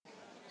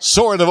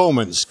Sword of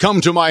Omens,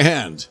 come to my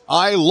hand.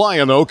 I,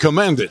 Lion-O,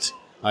 command it.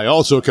 I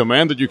also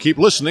command that you keep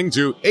listening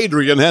to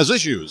Adrian Has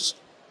Issues.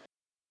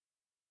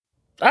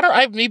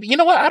 You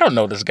know what? I don't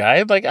know this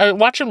guy. Like, I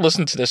watch him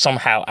listen to this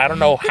somehow. I don't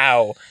know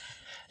how.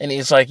 And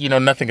he's like,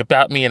 nothing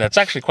about me. And it's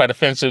actually quite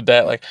offensive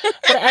that, like,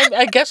 but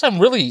I guess I'm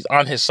really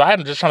on his side.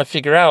 I'm just trying to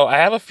figure out. I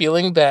have a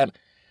feeling that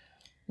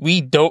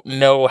we don't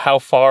know how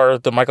far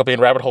the Michael Biehn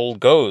rabbit hole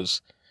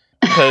goes.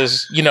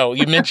 Because, you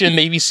mentioned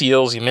Navy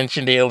SEALs, you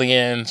mentioned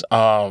Aliens,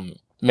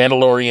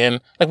 Mandalorian.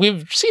 Like,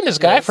 we've seen this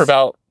guy for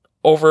about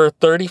over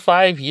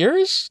 35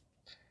 years.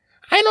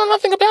 I know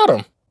nothing about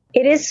him.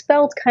 It is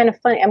spelled kind of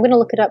funny. I'm going to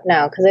look it up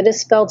now because it is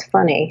spelled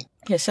funny.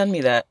 Yeah, send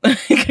me that. I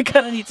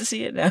kind of need to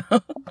see it now.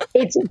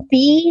 It's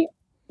Beihn.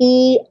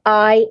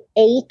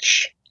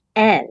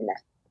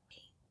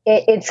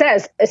 It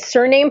says a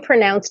surname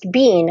pronounced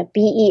Bean,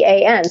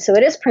 Bean. So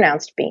it is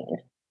pronounced Bean.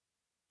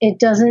 It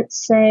doesn't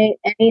say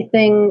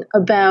anything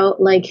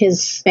about like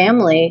his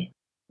family,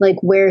 like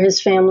where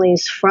his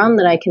family's from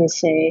that I can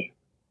see.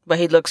 But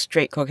he looks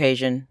straight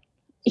Caucasian.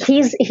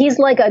 He's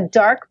like a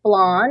dark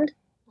blonde,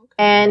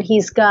 and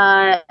he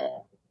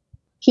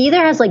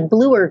either has like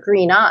blue or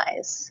green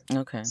eyes.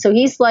 Okay. So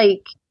he's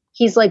like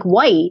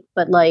white,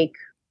 but like,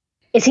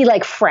 is he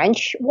like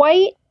French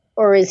white,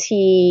 or is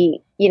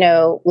he,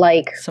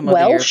 like some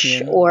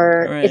Welsh,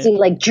 or is he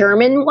like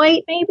German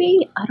white?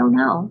 Maybe, I don't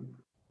know.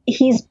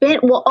 He's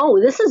been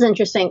this is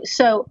interesting.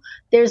 So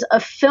there's a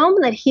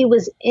film that he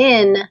was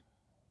in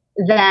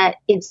that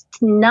it's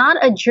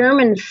not a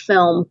German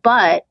film,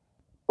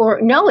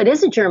 it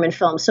is a German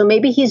film. So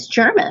maybe he's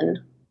German.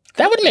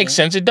 That would make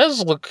sense. It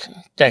does look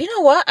like... You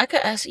know what? I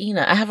could ask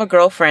Ina. I have a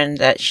girlfriend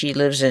that she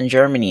lives in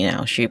Germany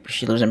now. She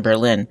lives in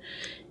Berlin.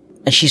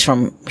 And she's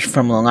from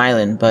Long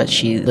Island, but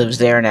she lives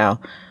there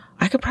now.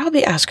 I could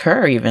probably ask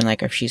her even,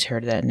 like, if she's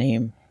heard that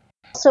name.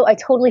 So I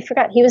totally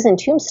forgot. He was in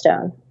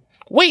Tombstone.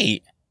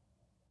 Wait,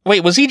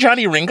 was he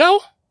Johnny Ringo?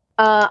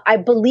 I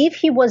believe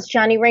he was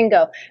Johnny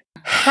Ringo.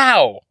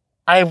 How?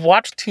 I've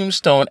watched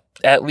Tombstone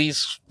at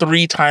least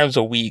 3 times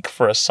a week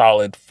for a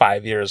solid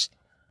 5 years.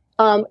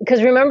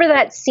 Because remember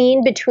that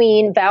scene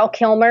between Val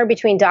Kilmer,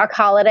 between Doc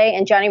Holliday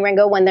and Johnny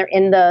Ringo when they're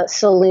in the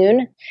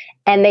saloon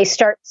and they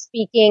start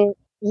speaking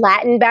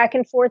Latin back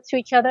and forth to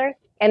each other,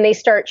 and they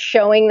start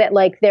showing that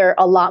like they're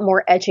a lot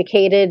more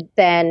educated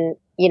than,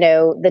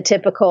 the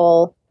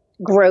typical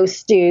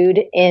gross dude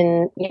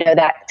in,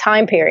 that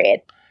time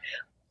period.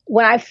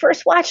 When I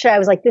first watched it, I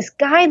was like, this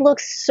guy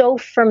looks so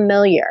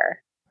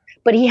familiar.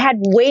 But he had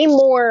way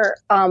more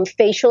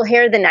facial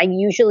hair than I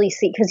usually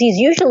see, because he's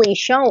usually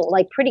shown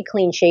like pretty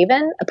clean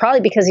shaven, probably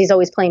because he's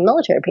always playing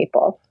military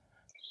people.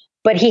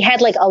 But he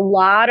had like a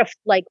lot of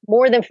like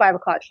more than 5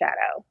 o'clock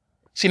shadow.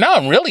 See, now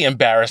I'm really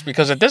embarrassed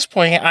because at this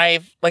point,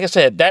 like I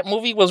said, that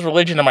movie was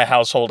religion in my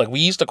household. Like,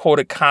 we used to quote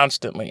it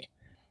constantly.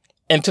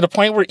 And to the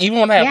point where even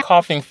when I have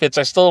coughing fits,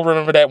 I still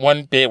remember that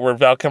one bit where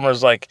Val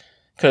Kilmer's like,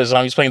 because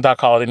he's playing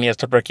Doc Holliday and he has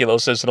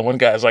tuberculosis, and the one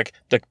guy's like,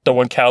 the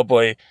one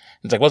cowboy,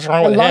 he's like, what's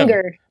wrong with him?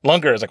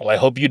 Lunger is like, well, I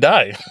hope you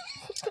die.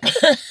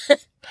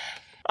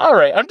 All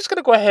right, I'm just going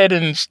to go ahead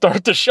and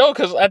start the show,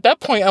 because at that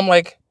point, I'm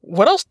like,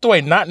 what else do I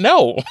not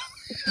know?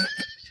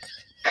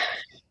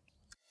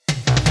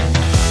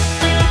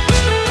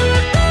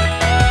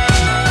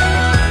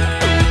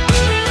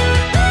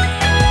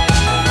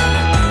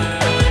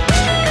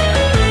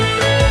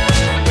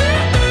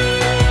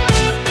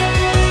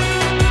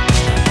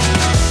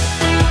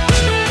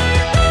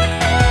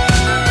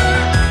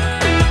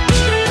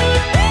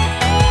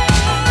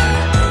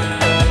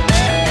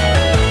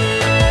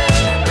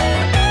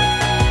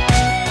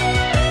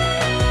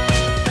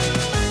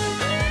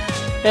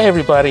 Hey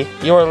everybody,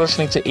 you are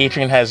listening to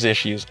Adrian Has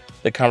Issues,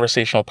 the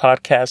conversational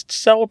podcast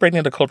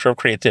celebrating the culture of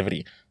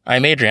creativity.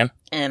 I'm Adrian.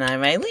 And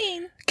I'm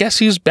Eileen. Guess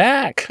who's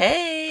back?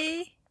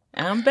 Hey,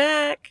 I'm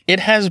back. It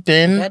has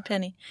been Bad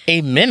Penny.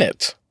 A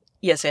minute.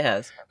 Yes, it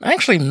has.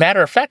 Actually,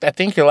 matter of fact, I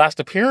think your last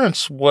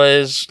appearance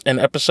was an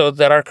episode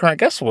that our current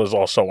guest was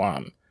also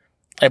on.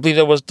 I believe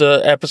that was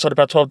the episode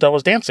about 12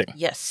 Devils Dancing.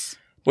 Yes.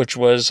 Which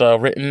was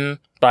written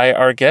by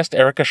our guest,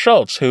 Erica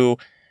Schultz, who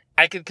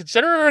I could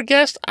consider her a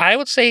guest. I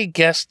would say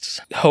guest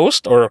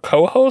host or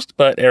co-host,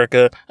 but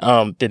Erica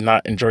did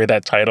not enjoy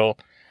that title.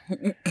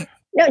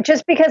 No,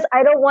 just because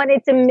I don't want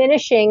it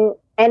diminishing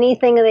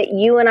anything that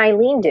you and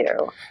Eileen do.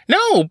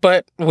 No,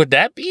 but would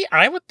that be?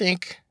 I would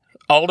think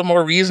all the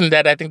more reason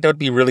that I think that would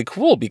be really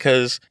cool,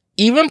 because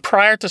even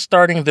prior to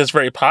starting this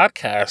very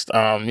podcast,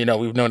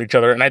 we've known each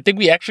other, and I think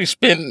we actually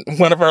spent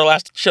one of our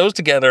last shows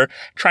together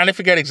trying to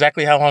figure out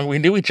exactly how long we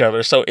knew each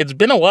other. So it's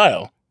been a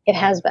while. It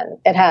has been.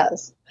 It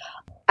has.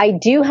 I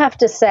do have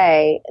to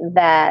say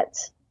that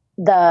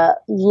the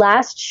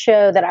last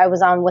show that I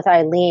was on with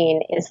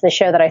Eileen is the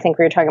show that I think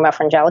we were talking about,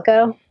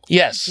 Frangelico.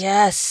 Yes.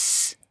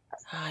 Yes.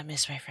 Oh, I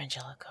miss my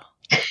Frangelico.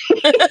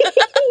 I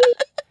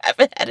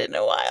haven't had it in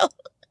a while.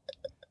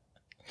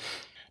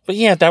 But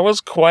yeah, that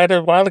was quite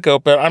a while ago,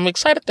 but I'm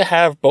excited to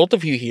have both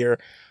of you here.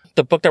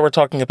 The book that we're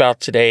talking about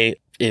today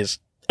is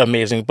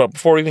amazing, but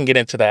before we even get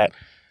into that,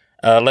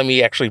 let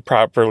me actually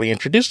properly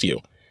introduce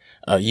you.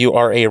 You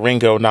are a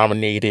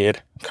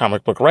Ringo-nominated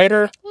comic book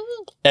writer,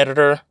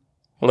 editor,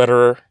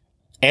 letterer,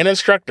 and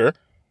instructor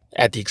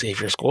at the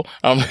Xavier School.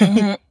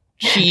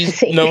 She's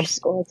Xavier known.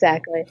 School,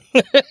 exactly.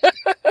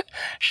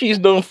 She's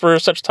known for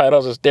such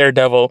titles as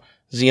Daredevil,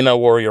 Xena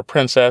Warrior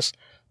Princess,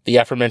 the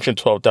aforementioned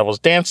 12 Devils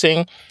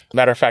Dancing.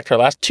 Matter of fact, her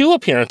last 2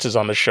 appearances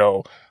on the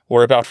show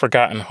were about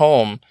Forgotten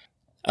Home.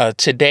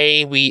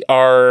 Today, we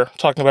are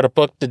talking about a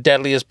book, The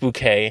Deadliest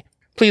Bouquet.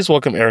 Please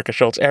welcome Erica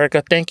Schultz.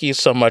 Erica, thank you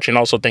so much, and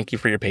also thank you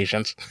for your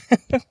patience.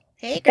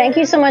 Hey, Thank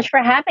you so much for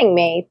having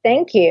me.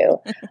 Thank you.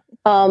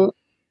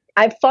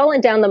 I've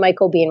fallen down the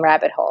Michael Biehn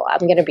rabbit hole. I'm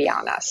going to be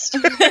honest.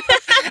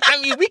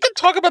 I mean, we could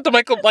talk about the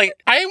Michael,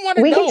 I want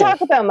to know. We can talk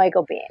about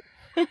Michael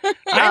Biehn.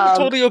 I'm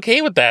totally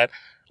okay with that.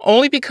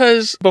 Only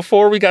because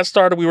before we got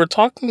started, we were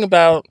talking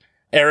about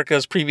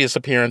Erica's previous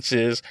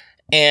appearances,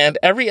 and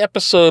every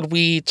episode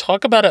we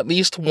talk about at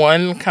least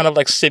one kind of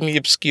like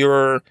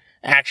semi-obscure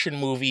action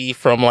movie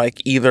from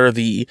like either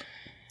the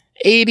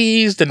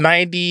 80s, the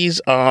 90s.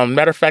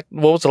 Matter of fact,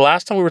 what was the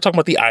last time we were talking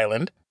about The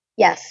Island?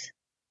 Yes.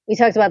 We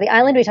talked about The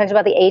Island. We talked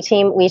about the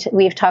A-Team.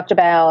 We've talked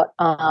about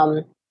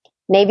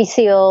Navy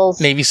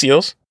SEALs. Navy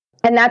SEALs.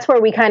 And that's where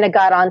we kind of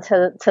got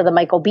onto the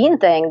Michael Biehn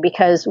thing,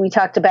 because we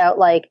talked about,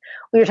 like,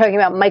 we were talking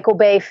about Michael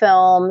Bay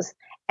films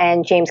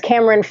and James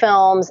Cameron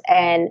films.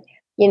 And,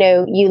 you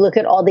know, you look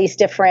at all these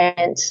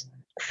different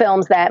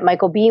films that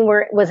Michael Biehn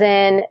was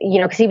in, you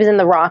know, because he was in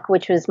The Rock,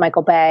 which was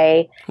Michael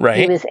Bay. Right.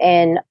 He was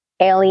in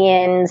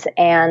Aliens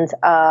and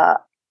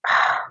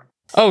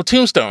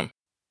Tombstone.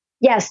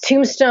 Yes,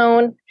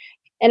 Tombstone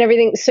and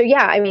everything. So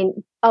yeah, I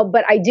mean,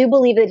 but I do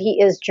believe that he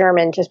is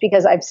German, just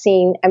because I'm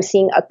seeing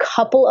a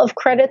couple of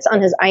credits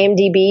on his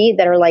IMDb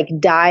that are like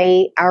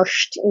Die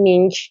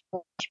Arschmensch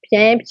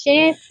kind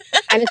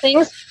of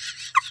things.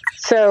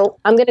 So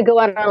I'm going to go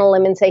out on a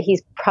limb and say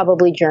he's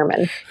probably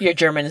German. Your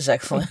German is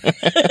excellent.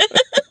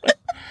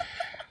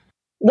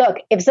 Look,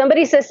 if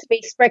somebody says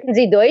 "Sprechen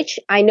Sie Deutsch,"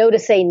 I know to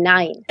say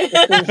 "Nein." Which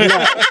means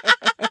no.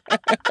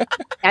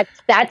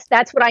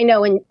 That's what I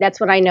know, and that's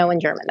what I know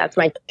in German. That's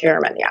my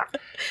German. Yeah,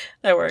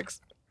 That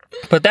works.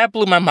 But that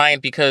blew my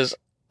mind because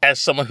as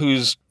someone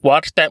who's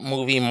watched that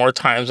movie more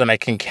times than I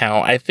can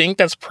count, I think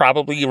that's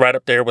probably right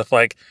up there with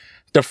like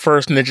the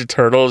first Ninja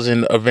Turtles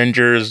in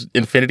Avengers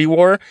Infinity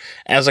War.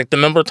 As like the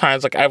number of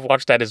times like I've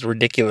watched that is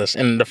ridiculous.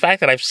 And the fact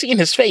that I've seen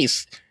his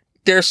face,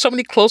 there's so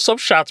many close-up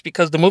shots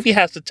because the movie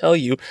has to tell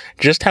you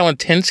just how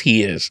intense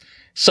he is.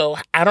 So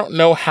I don't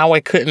know how I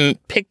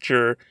couldn't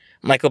picture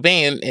Michael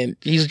Biehn, and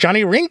he's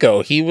Johnny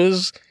Ringo. He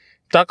was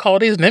Doc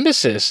Holliday's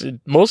nemesis.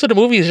 Most of the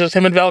movie is just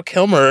him and Val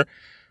Kilmer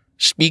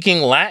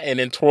speaking Latin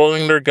and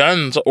twirling their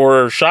guns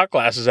or shot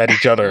glasses at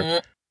each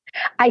other.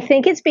 I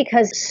think it's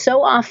because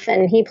so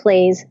often he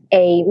plays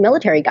a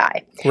military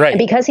guy. Right. And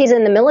because he's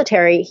in the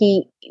military,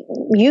 he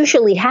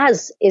usually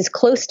is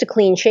close to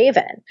clean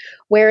shaven.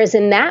 Whereas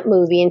in that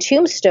movie, in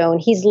Tombstone,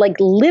 he's like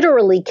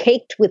literally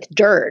caked with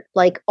dirt,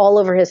 like all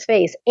over his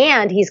face.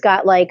 And he's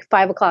got like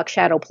 5 o'clock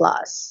shadow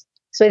plus.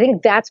 So I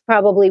think that's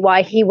probably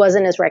why he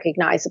wasn't as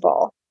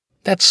recognizable.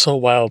 That's so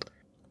wild.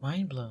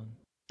 Mind blown.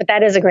 But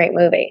that is a great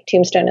movie.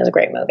 Tombstone is a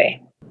great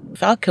movie.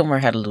 Val Kilmer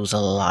had to lose a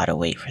lot of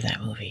weight for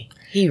that movie.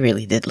 He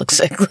really did look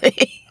sickly.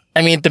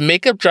 I mean, the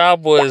makeup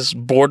job was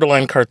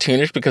borderline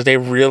cartoonish because they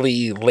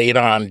really laid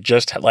on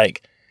just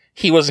like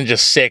he wasn't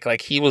just sick,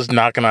 like he was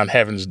knocking on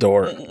heaven's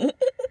door.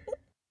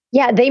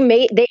 Yeah,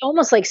 they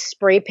almost like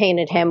spray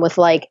painted him with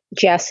like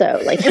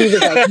gesso. Like he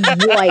was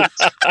like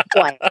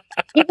white.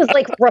 He was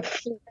like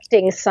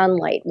reflecting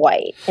sunlight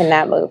white in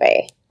that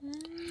movie.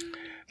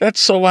 That's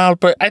so wild,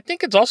 but I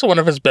think it's also one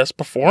of his best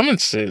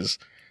performances.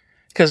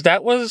 Because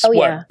that was,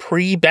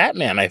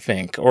 pre-Batman, I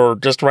think, or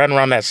just right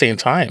around that same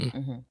time.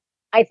 Mm-hmm.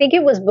 I think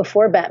it was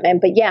before Batman,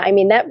 but yeah, I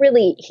mean,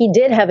 he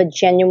did have a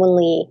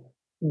genuinely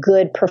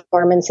good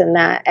performance in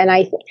that. And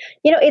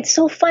it's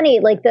so funny,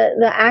 like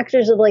the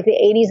actors of like the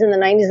 80s and the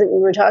 90s that we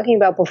were talking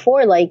about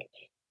before, like,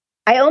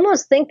 I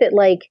almost think that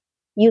like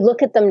you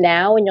look at them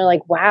now and you're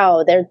like,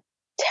 wow, they're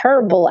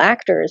terrible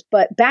actors.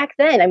 But back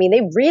then, I mean,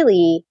 they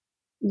really,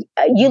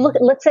 you look,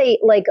 let's say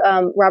like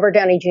Robert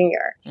Downey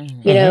Jr.,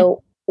 Mm-hmm. you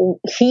know,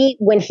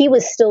 when he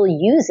was still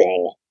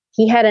using,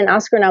 he had an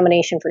Oscar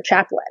nomination for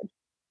Chaplin.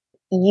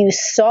 You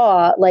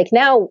saw, like,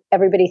 now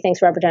everybody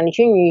thinks Robert Downey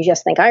Jr., you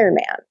just think Iron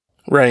Man.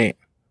 Right.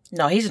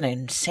 No, he's an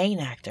insane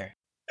actor.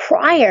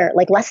 Prior,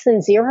 like Less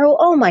Than Zero,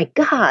 oh my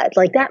God.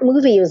 Like, that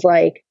movie was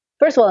like,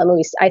 first of all, that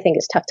movie I think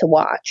is tough to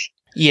watch.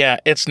 Yeah,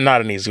 it's not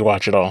an easy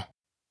watch at all.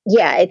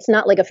 Yeah, it's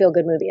not like a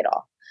feel-good movie at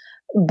all.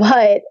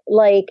 But,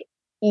 like,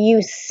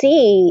 you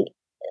see,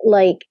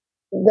 like,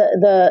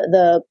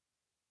 the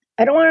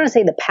I don't want to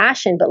say the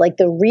passion, but like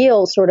the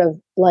real sort of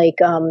like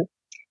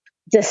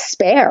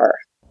despair.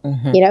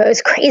 Mm-hmm. You know, it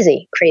was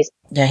crazy.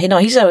 Yeah,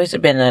 he's always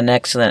been an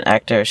excellent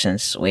actor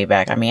since way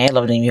back. I mean, I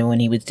loved him even when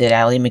he did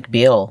Ally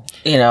McBeal.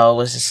 You know, it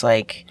was just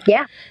like,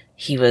 yeah,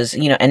 he was,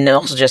 you know, and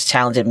also just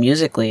talented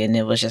musically. And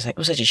it was just like, it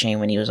was such a shame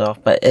when he was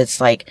off. But it's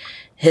like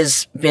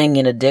his being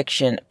in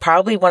addiction,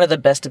 probably one of the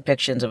best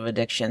depictions of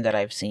addiction that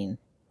I've seen.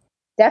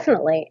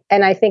 definitely.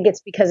 And I think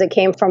it's because it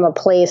came from a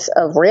place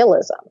of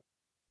realism.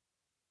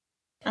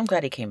 I'm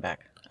glad he came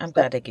back. I'm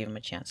glad they gave him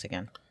a chance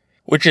again.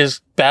 Which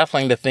is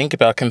baffling to think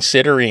about,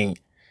 considering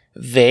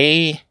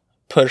they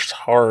pushed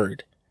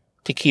hard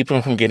to keep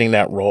him from getting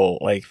that role.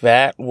 Like,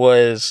 that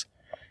was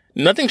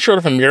nothing short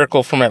of a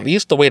miracle from at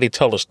least the way they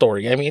tell the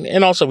story. I mean,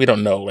 and also we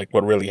don't know, like,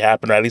 what really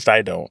happened, or at least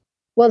I don't.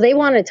 Well, they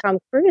wanted Tom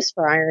Cruise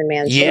for Iron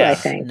Man too, Yeah. I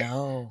think.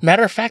 No.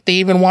 Matter of fact, they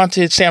even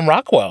wanted Sam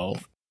Rockwell,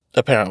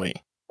 apparently.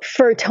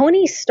 For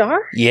Tony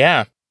Stark?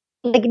 Yeah.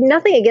 Like,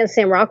 nothing against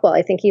Sam Rockwell.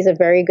 I think he's a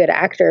very good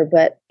actor,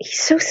 but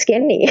he's so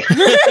skinny.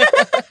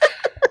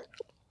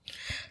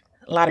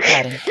 A lot of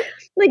padding.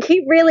 Like,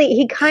 he's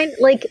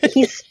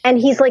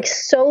like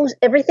so,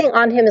 everything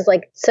on him is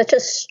like such a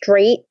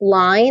straight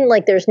line.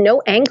 Like, there's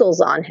no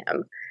angles on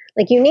him.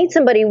 Like, you need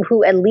somebody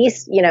who at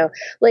least,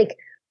 like,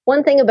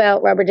 one thing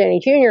about Robert Downey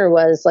Jr.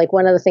 was, like,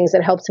 one of the things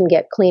that helps him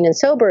get clean and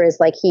sober is,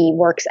 like, he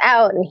works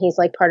out and he's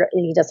like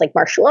he does like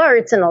martial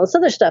arts and all this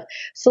other stuff.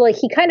 So, like,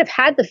 he kind of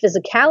had the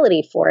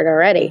physicality for it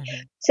already.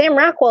 Mm-hmm. Sam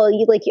Rockwell,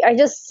 I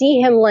just see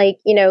him, like,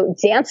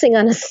 dancing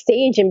on a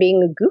stage and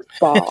being a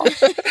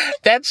goofball.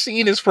 That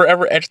scene is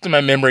forever etched in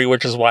my memory,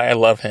 which is why I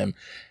love him.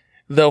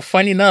 Though,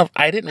 funny enough,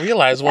 I didn't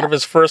realize one of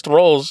his first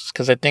roles,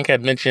 because I think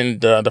I'd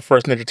mentioned the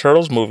first Ninja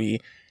Turtles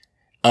movie,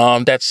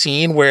 that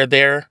scene where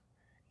they're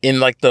in,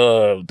 like,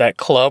 that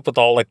club with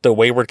all, like, the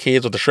wayward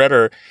kids with the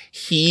Shredder.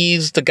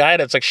 He's the guy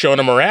that's, like, showing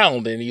them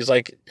around, and he's,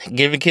 like,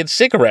 giving kids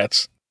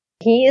cigarettes.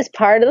 He is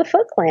part of the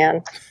Foot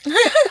Clan.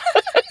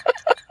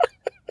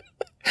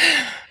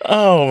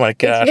 Oh my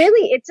gosh.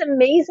 It's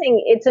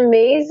amazing. It's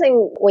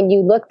amazing when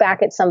you look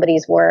back at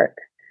somebody's work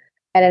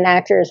and an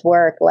actor's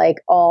work, like,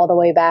 all the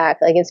way back.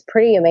 Like, it's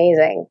pretty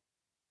amazing.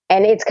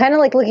 And it's kind of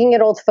like looking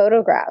at old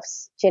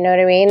photographs. Do you know what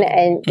I mean?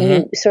 And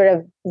you sort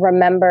of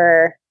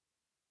remember,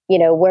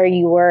 where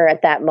you were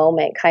at that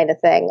moment, kind of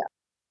thing.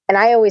 And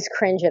I always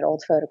cringe at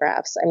old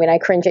photographs. I mean, I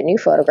cringe at new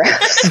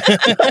photographs.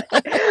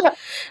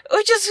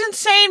 Which is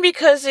insane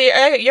because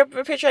your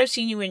picture I've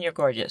seen you in, you're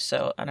gorgeous.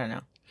 So I don't know.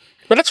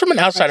 But that's from an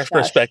outsider's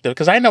perspective,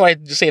 because I know I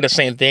say the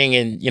same thing,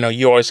 and,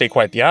 you always say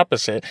quite the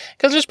opposite.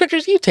 Because there's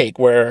pictures you take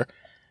where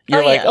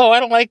you're I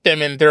don't like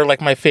them, and they're,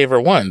 like, my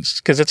favorite ones.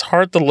 Because it's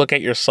hard to look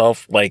at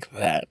yourself like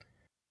that.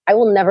 I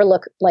will never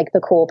look like the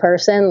cool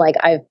person. Like,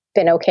 I've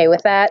been okay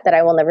with that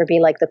I will never be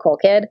like the cool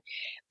kid.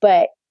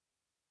 But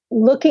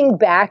looking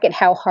back at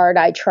how hard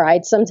I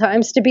tried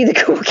sometimes to be the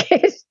cool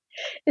kid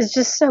is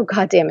just so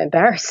goddamn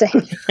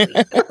embarrassing.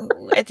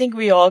 I think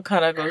we all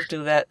kind of go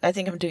through that. I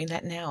think I'm doing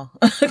that now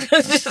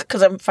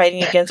because I'm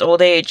fighting against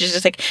old age. It's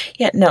just like,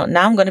 now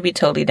I'm going to be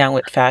totally down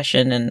with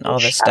fashion and all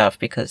this stuff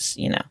because,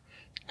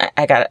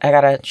 I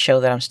gotta show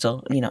that I'm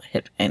still,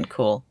 hip and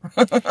cool.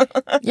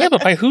 Yeah,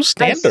 but by whose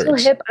standards? I'm still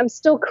hip. I'm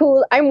still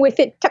cool. I'm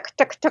with it. Tuck,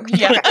 tuck, tuck.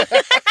 Yeah.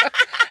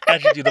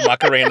 As you do the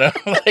Macarena,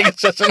 like,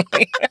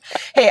 incessantly.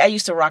 Hey, I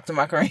used to rock the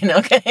Macarena.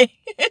 Okay.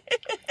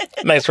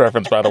 Nice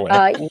reference, by the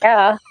way.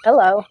 Yeah.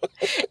 Hello.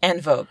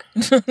 And Vogue.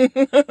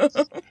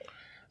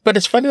 But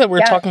it's funny that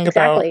we're talking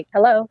about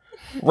hello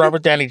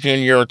Robert Downey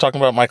Jr. or talking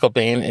about Michael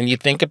Biehn, and you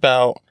think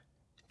about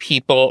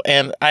people,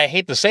 and I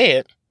hate to say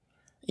it,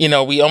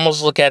 we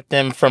almost look at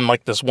them from,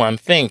 like, this one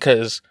thing,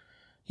 because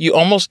you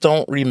almost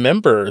don't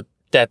remember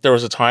that there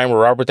was a time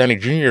where Robert Downey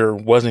Jr.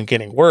 wasn't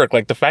getting work.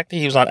 Like, the fact that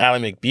he was on Ally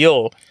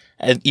McBeal,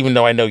 and even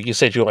though I know you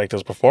said you liked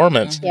his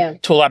performance, to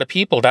a lot of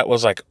people, that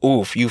was like,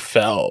 oof, you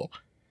fell.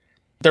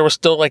 There was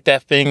still, like,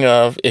 that thing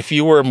of, if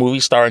you were a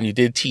movie star and you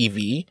did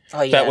TV,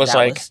 that was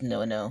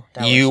no.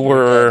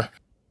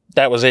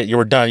 That was it. You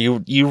were done.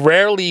 You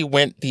rarely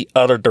went the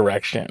other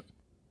direction.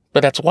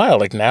 But that's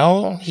wild. Like,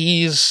 now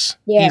he's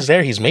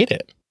there. He's made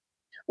it.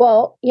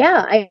 Well,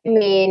 yeah. I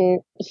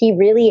mean, he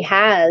really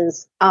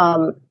has. You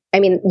want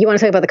to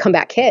talk about the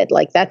comeback kid?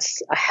 Like,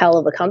 that's a hell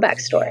of a comeback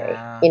story.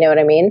 Yeah. You know what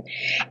I mean?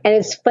 And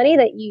it's funny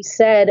that you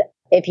said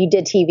if you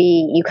did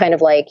TV, you kind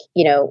of, like,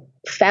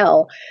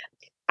 fell.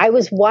 I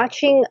was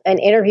watching an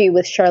interview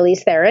with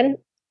Charlize Theron,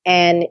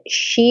 and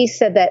she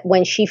said that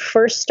when she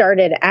first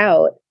started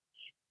out,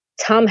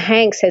 Tom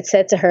Hanks had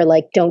said to her,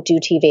 like, don't do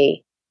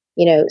TV,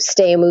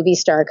 stay a movie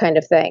star kind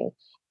of thing.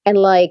 And,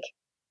 like,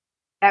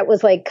 that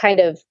was, like, kind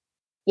of,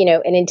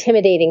 an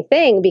intimidating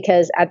thing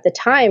because at the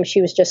time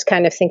she was just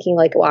kind of thinking,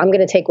 like, well, I'm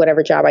going to take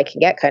whatever job I can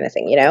get kind of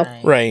thing,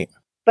 Right.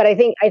 But I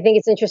think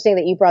it's interesting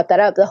that you brought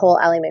that up, the whole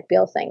Ally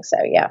McBeal thing. So,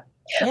 yeah.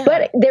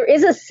 But there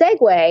is a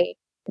segue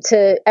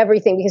to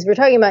everything because we're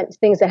talking about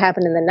things that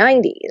happened in the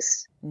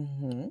 90s.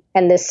 Mm-hmm.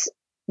 And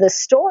the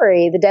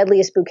story, The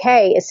Deadliest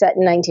Bouquet, is set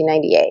in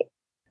 1998.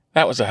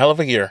 That was a hell of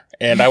a year.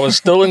 And I was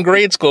still in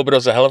grade school, but it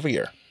was a hell of a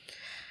year.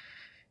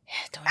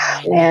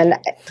 And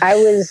I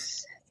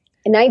was,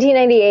 in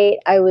 1998,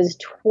 I was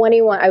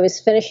 21. I was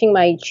finishing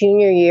my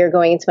junior year,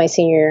 going into my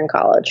senior year in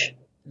college.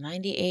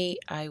 98,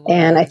 I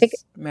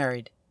was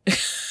married. There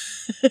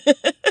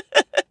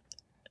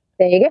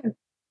you go.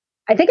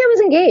 I think I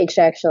was engaged,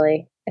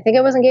 actually. I think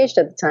I was engaged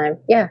at the time.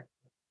 Yeah.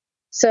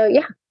 So,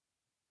 yeah.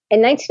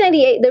 In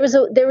 1998,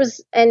 there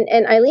was,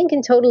 and Eileen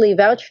can totally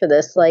vouch for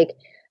this. Like,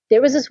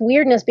 there was this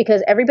weirdness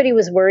because everybody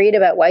was worried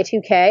about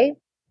Y2K,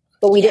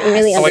 but we didn't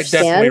really Oh, I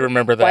definitely understand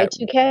remember that.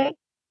 Y2K.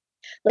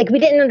 Like, we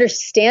didn't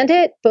understand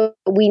it, but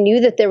we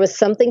knew that there was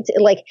something to,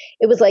 like,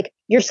 it was like,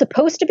 you're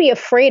supposed to be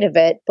afraid of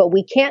it, but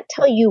we can't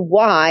tell you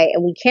why,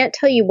 and we can't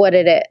tell you what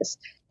it is.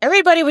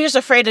 Everybody was just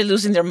afraid of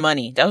losing their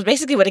money. That was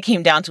basically what it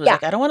came down to. It was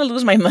like, I don't want to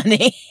lose my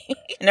money.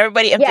 And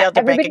everybody emptied out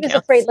their bank everybody was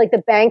accounts. afraid, like,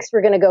 the banks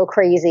were going to go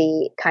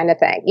crazy kind of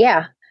thing.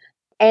 Yeah.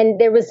 And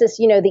there was this,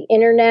 the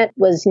internet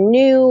was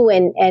new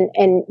and,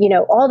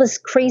 all this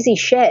crazy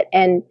shit.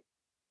 And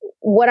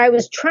what I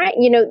was trying,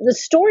 the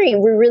story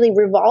really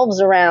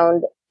revolves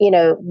around,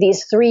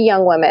 these three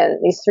young women,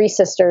 these three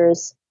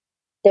sisters,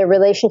 their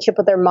relationship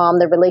with their mom,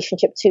 their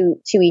relationship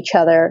to each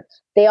other.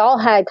 They all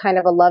had kind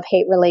of a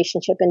love-hate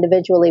relationship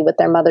individually with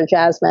their mother,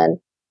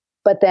 Jasmine,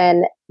 but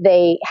then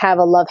they have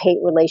a love-hate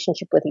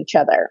relationship with each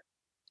other.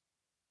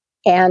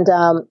 And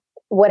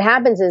what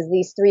happens is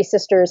these three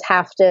sisters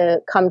have to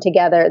come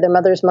together. Their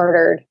mother's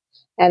murdered,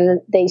 and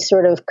they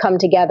sort of come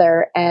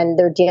together, and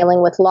they're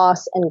dealing with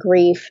loss and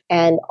grief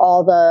and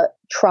all the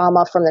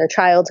trauma from their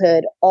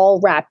childhood,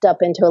 all wrapped up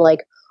into like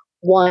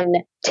one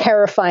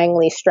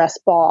terrifyingly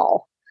stressed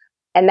ball.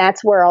 And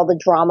that's where all the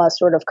drama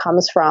sort of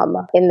comes from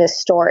in this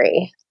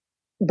story.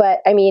 But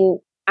I mean,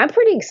 I'm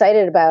pretty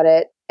excited about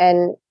it.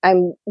 And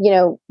I'm,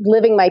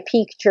 living my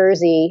peak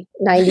Jersey,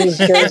 90s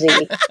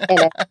Jersey in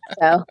it.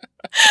 So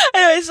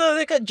I know, I saw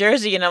like a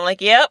Jersey and I'm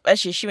like, yep,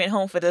 actually she went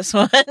home for this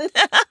one.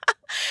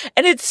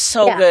 And it's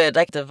so good.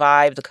 Like the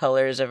vibe, the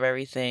colors of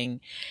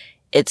everything.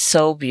 It's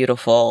so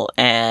beautiful.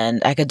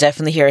 And I could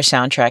definitely hear a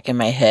soundtrack in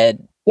my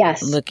head.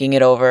 Yes. Looking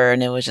it over.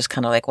 And it was just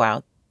kind of like,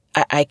 wow,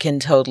 I can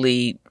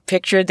totally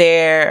picture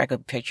there. I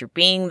could picture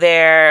being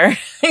there.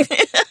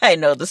 I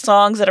know the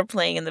songs that are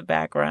playing in the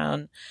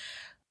background.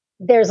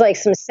 There's like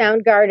some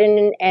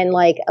Soundgarden and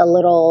like a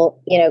little,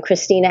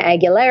 Christina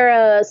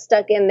Aguilera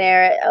stuck in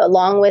there,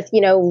 along with,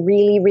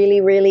 really,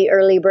 really, really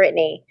early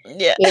Britney.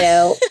 Yeah.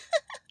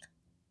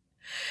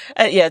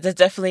 Yeah, there's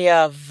definitely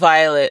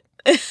Violet.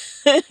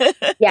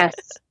 Yes,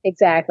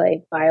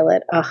 exactly.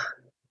 Violet. Ugh.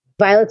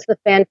 Violet's the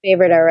fan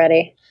favorite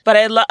already. But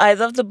I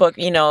love the book.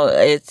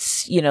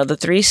 It's, the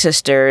three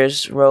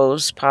sisters,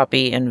 Rose,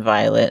 Poppy, and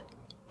Violet.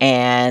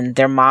 And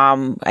their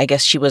mom, I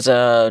guess she was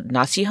a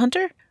Nazi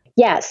hunter?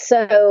 Yes.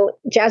 So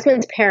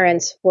Jasmine's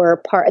parents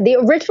were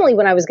originally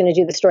when I was going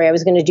to do the story, I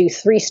was going to do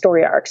 3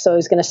 story arcs. So I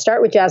was going to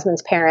start with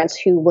Jasmine's parents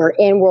who were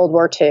in World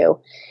War II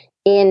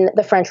in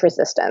the French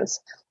Resistance.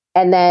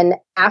 And then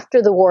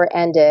after the war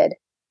ended,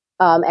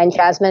 and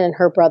Jasmine and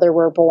her brother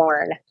were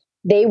born,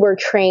 they were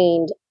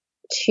trained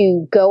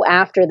to go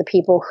after the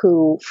people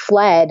who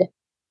fled,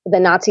 the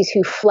Nazis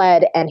who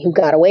fled and who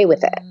got away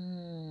with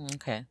it.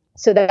 Okay.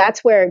 So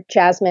that's where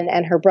Jasmine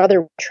and her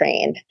brother were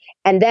trained.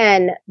 And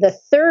then the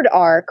third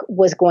arc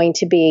was going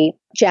to be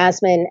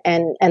Jasmine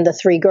and the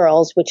 3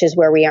 girls, which is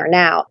where we are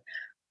now.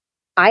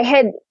 I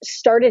had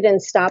started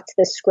and stopped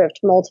this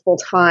script multiple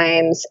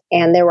times,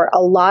 and there were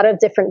a lot of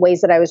different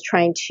ways that I was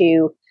trying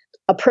to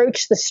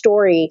approach the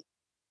story.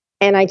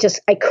 And I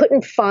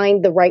couldn't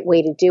find the right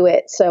way to do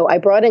it. So I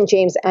brought in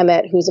James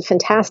Emmett, who's a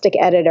fantastic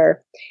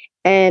editor.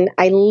 And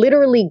I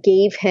literally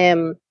gave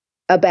him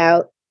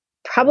about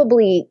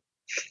probably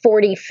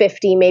 40,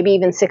 50, maybe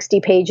even 60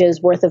 pages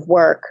worth of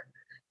work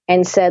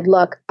and said,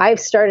 look,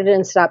 I've started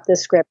and stopped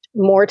this script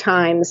more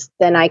times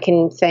than I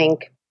can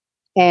think.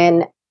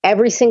 And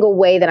every single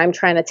way that I'm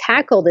trying to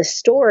tackle this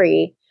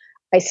story,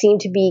 I seem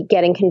to be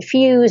getting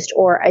confused,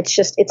 or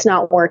it's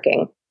not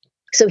working.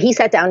 So he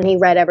sat down and he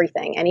read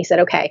everything and he said,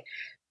 okay,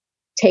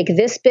 take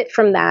this bit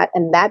from that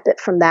and that bit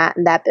from that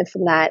and that bit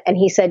from that. And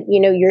he said,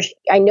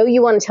 I know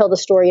you want to tell the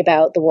story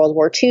about the World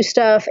War II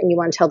stuff, and you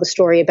want to tell the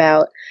story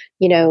about,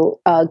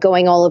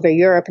 going all over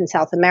Europe and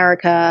South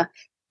America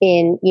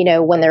in,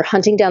 when they're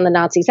hunting down the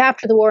Nazis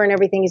after the war and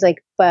everything. He's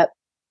like, but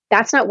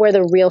that's not where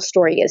the real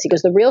story is. He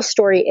goes, the real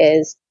story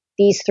is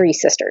these 3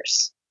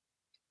 sisters.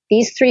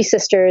 These 3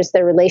 sisters,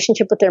 their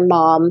relationship with their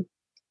mom,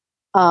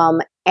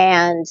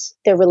 and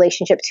their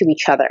relationship to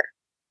each other,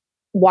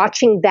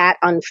 watching that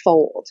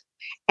unfold.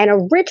 And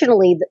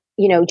originally,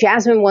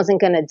 Jasmine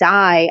wasn't going to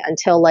die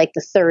until like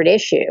the 3rd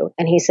issue.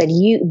 And he said,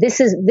 this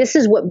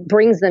is what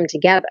brings them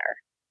together.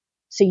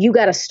 So you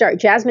got to start.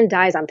 Jasmine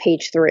dies on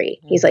page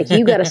 3. He's like,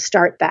 you got to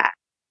start that.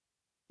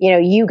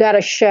 You got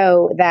to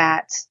show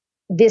that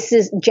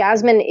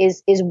Jasmine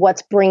is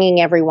what's bringing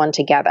everyone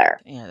together.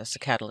 Yeah, that's the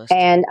catalyst.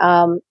 And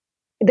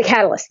the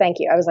catalyst. Thank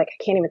you. I was like,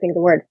 I can't even think of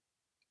the word.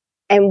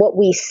 And what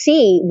we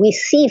see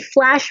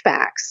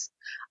flashbacks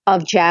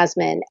of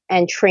Jasmine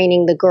and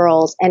training the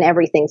girls and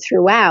everything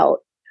throughout.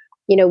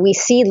 We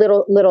see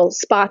little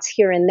spots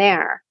here and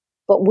there,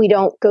 but we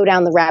don't go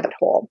down the rabbit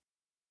hole.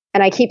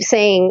 And I keep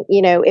saying,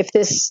 if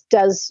this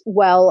does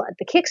well at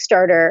the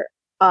Kickstarter,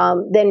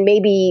 then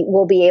maybe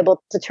we'll be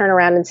able to turn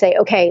around and say,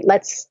 okay,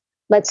 let's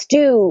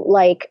do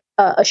like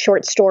a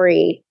short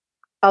story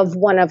of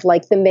one of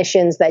like the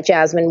missions that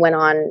Jasmine went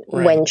on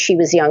when she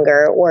was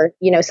younger, or,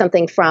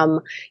 something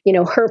from,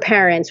 her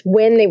parents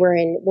when they were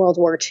in World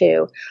War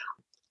II.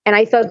 And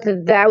I thought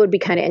that that would be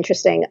kind of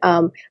interesting.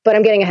 But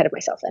I'm getting ahead of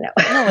myself, I know.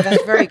 No, but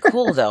that's very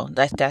cool, though.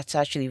 That's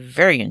actually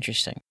very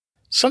interesting.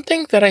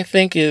 Something that I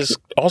think is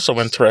also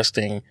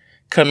interesting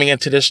coming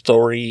into this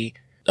story,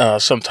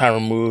 sometime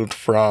removed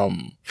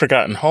from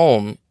Forgotten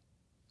Home,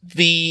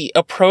 the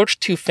approach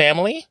to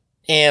family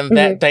and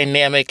that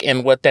dynamic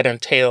and what that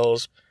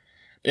entails.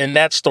 In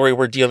that story,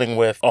 we're dealing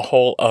with a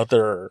whole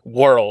other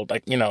world,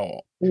 like,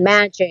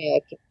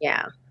 Magic.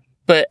 Yeah.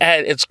 but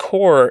at its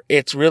core,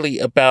 it's really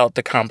about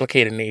the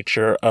complicated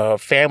nature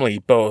of family,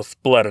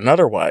 both blood and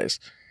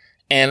otherwise.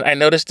 And I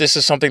noticed this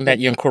is something that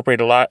you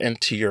incorporate a lot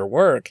into your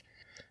work.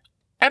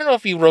 I don't know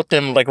if you wrote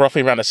them like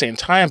roughly around the same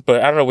time,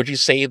 but I don't know, would you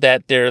say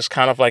that there's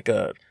kind of like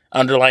a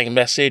underlying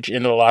message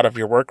in a lot of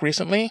your work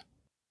recently?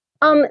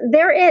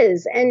 There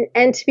is.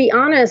 And to be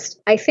honest,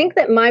 I think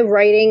that my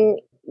writing,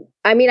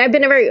 I mean, I've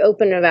been very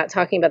open about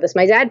talking about this.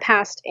 My dad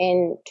passed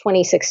in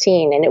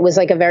 2016, and it was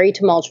like a very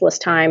tumultuous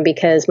time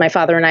because my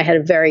father and I had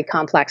a very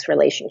complex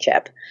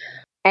relationship.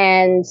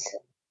 And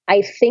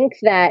I think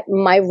that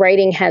my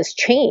writing has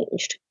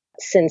changed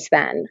since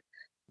then.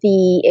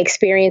 The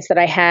experience that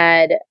I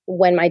had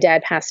when my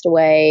dad passed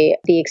away,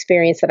 the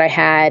experience that I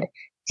had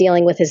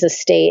dealing with his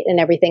estate and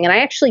everything. And I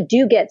actually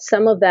do get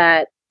some of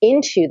that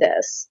into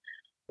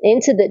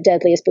the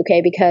Deadliest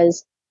Bouquet,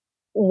 because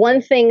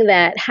one thing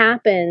that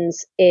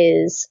happens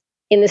is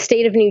in the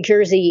state of New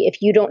Jersey,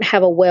 if you don't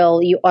have a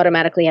will, you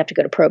automatically have to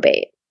go to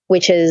probate,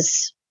 which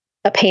is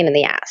a pain in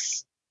the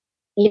ass.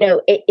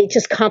 It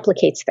just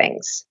complicates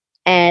things.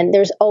 And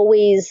there's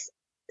always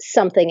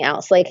something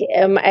else. Like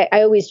I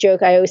always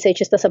joke, I always say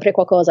 "c'è sempre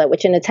qualcosa,"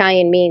 which in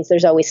Italian means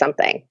there's always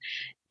something.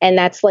 And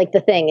that's like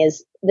the thing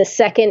is, the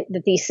second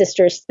that these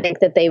sisters think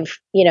that they've,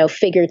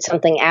 figured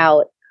something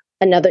out,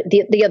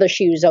 the other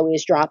shoe is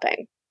always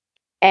dropping.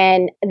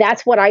 And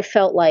that's what I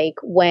felt like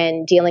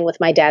when dealing with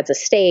my dad's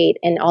estate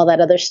and all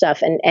that other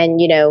stuff. And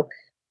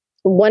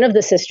one of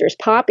the sisters,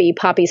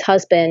 Poppy's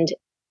husband,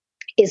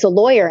 is a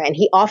lawyer, and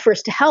he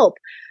offers to help.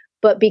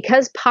 But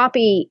because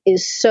Poppy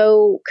is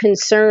so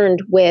concerned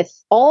with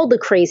all the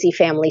crazy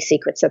family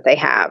secrets that they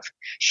have,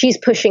 she's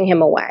pushing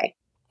him away.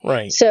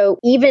 Right. So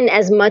even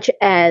as much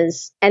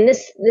as, and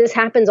this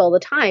happens all the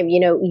time,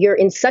 you're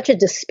in such a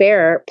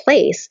despair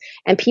place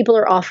and people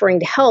are offering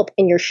to help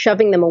and you're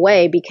shoving them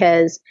away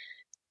because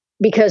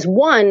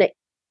one,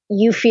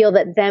 you feel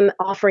that them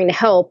offering to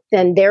help,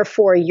 then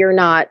therefore you're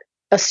not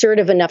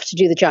assertive enough to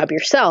do the job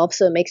yourself.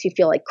 So it makes you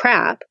feel like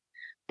crap.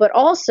 But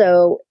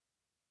also,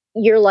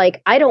 you're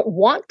like, I don't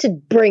want to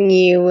bring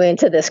you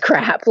into this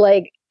crap.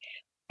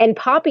 And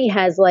Poppy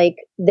has like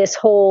this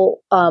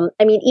whole,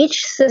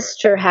 each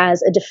sister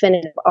has a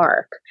definitive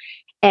arc.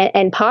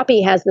 And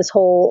Poppy has this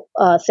whole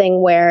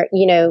thing where,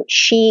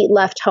 she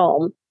left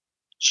home.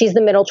 She's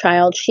the middle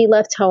child. She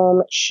left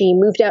home. She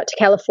moved out to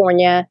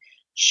California.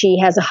 She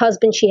has a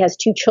husband. She has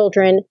 2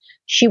 children.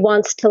 She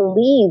wants to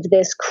leave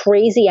this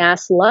crazy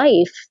ass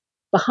life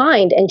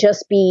behind and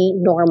just be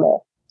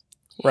normal.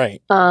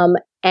 Right.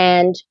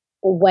 And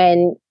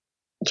when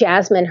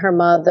Jasmine, her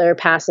mother,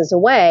 passes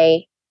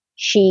away,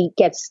 she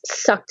gets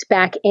sucked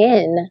back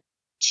in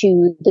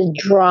to the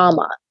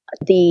drama,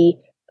 the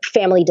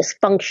family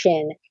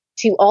dysfunction,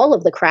 to all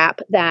of the crap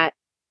that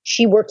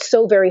she worked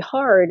so very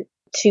hard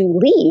to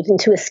leave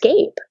and to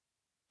escape.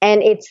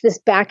 And it's this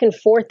back and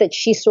forth that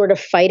she's sort of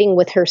fighting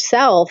with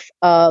herself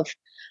of,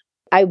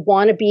 I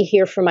want to be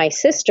here for my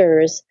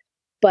sisters,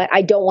 but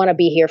I don't want to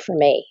be here for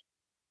me.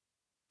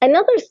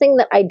 Another thing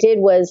that I did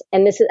was,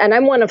 and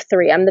I'm one of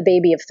 3. I'm the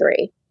baby of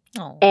 3.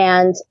 Oh.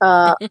 And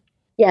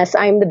yes,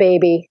 I'm the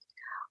baby.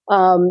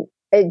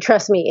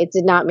 Trust me, it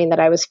did not mean that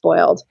I was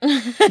spoiled.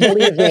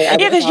 Believe me. Yeah,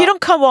 because you don't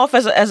come off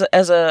as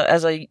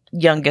a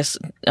youngest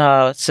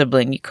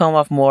sibling. You come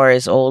off more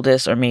as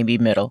oldest or maybe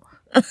middle.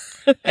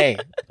 Hey.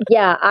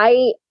 Yeah,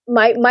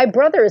 my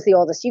brother is the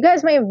oldest. You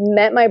guys may have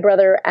met my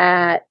brother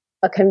at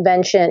a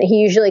convention. He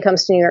usually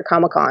comes to New York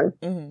Comic Con.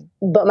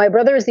 Mm-hmm. But my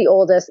brother is the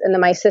oldest, and then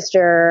my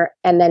sister,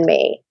 and then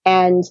me.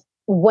 And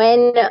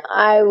when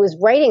I was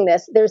writing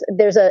this,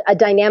 there's a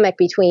dynamic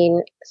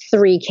between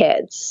 3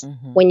 kids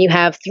when you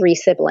have 3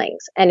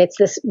 siblings. And it's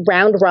this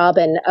round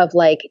robin of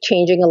like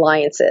changing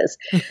alliances.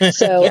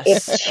 So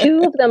Yes. if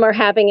 2 of them are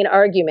having an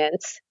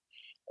argument,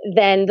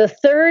 then the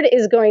third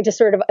is going to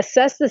sort of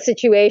assess the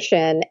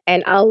situation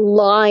and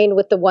align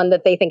with the one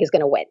that they think is going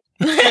to win.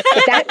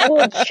 That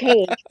will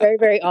change very,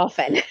 very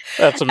often.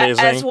 That's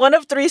amazing. As one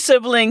of 3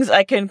 siblings,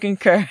 I can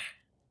concur.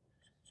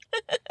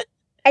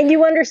 And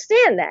you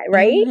understand that,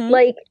 right?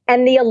 Mm-hmm.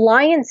 And the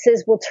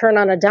alliances will turn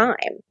on a dime,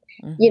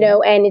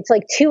 and it's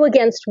like 2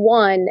 against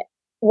 1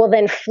 will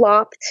then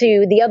flop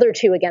to the other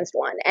 2 against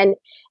 1.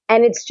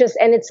 And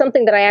it's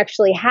something that I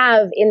actually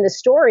have in the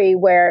story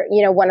where,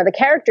 one of the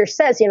characters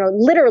says,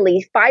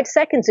 literally 5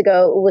 seconds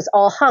ago, it was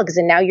all hugs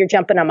and now you're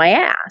jumping on my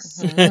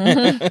ass,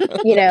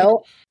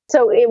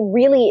 So it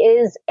really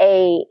is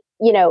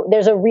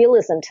there's a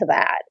realism to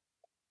that.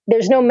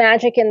 There's no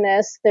magic in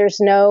this. There's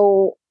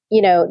no,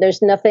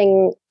 there's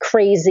nothing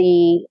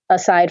crazy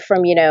aside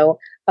from,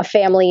 a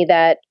family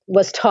that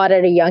was taught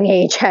at a young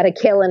age how to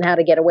kill and how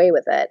to get away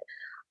with it.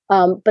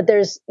 But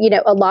there's,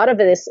 a lot of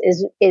this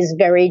is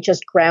very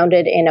just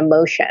grounded in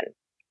emotion.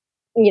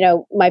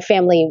 My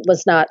family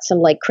was not some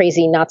like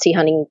crazy Nazi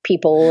hunting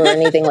people or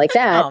anything like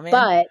that. Oh, man.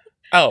 But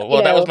Oh,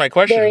 well, that was my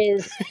question. there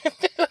is,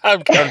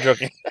 I'm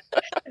joking.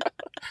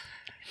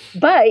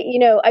 but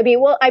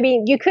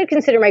you could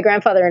consider my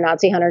grandfather a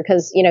Nazi hunter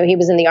because he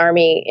was in the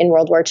army in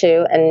World War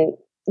II and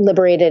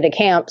liberated a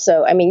camp.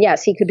 So I mean,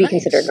 yes, he could be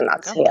considered a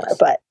Nazi hunter.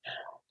 But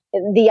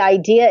the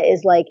idea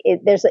is like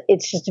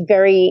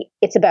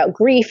it's about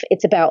grief,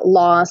 it's about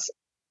loss.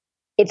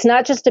 It's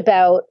not just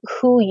about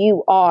who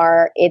you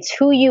are, it's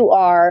who you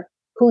are,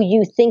 who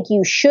you think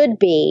you should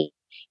be,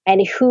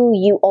 and who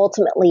you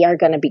ultimately are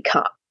going to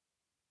become.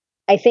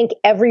 I think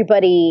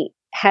everybody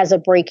has a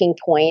breaking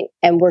point,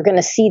 and we're going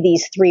to see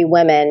these three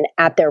women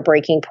at their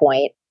breaking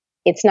point.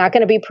 It's not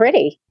going to be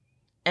pretty.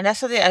 And that's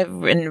something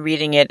I've been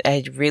reading it.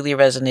 It really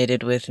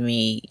resonated with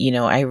me.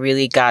 I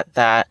really got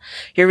that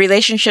your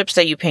relationships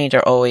that you paint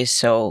are always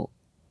so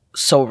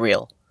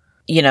real.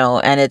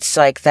 And it's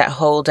like that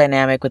whole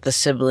dynamic with the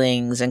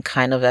siblings and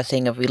kind of that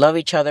thing of we love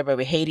each other, but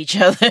we hate each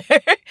other.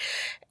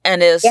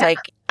 And it's like,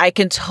 I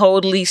can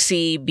totally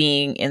see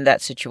being in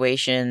that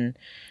situation,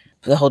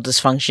 the whole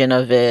dysfunction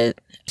of it.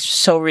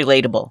 So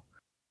relatable.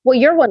 Well,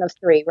 you're one of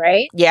three,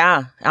 right?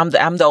 Yeah. I'm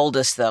the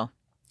oldest though.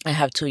 I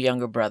have two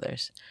younger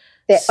brothers.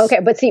 Okay.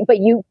 But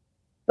you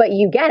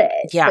get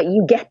it. Yeah. But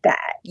you get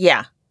that.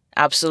 Yeah.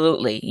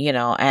 Absolutely,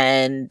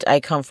 and I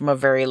come from a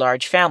very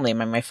large family.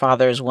 My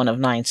father is one of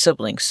 9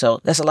 siblings,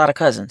 so that's a lot of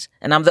cousins,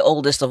 and I'm the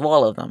oldest of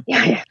all of them.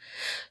 Yeah.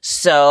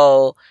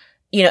 So,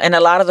 and a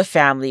lot of the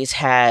families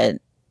had,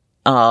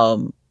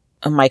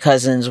 my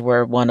cousins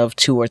were one of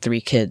 2 or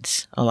 3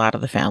 kids, a lot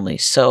of the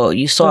families. So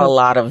you saw a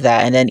lot of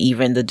that. And then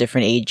even the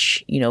different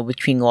age,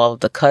 between all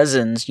of the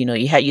cousins,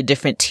 you had your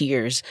different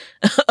tiers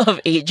of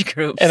age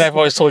groups. And I've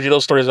always told you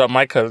those stories about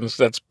my cousins.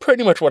 That's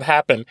pretty much what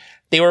happened.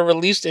 They were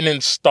released in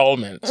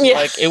installments. Yeah.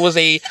 Like, it was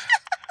a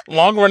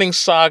long-running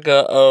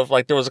saga of,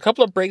 like, there was a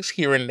couple of breaks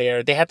here and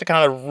there. They had to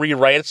kind of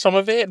rewrite some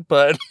of it,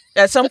 but...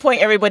 At some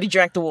point, everybody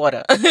drank the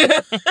water at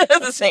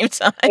the same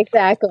time.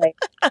 Exactly.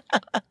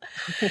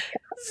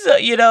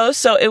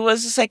 So it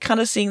was just like kind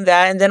of seeing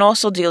that, and then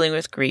also dealing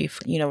with grief.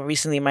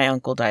 Recently my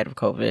uncle died of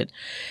COVID.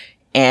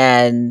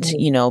 And,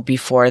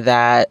 before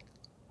that,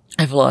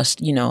 I've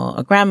lost,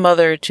 a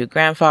grandmother, 2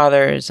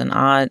 grandfathers, an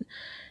aunt.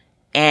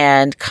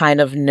 And kind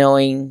of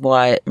knowing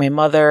what my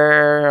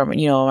mother,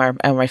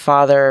 and my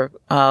father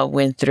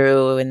went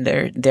through, and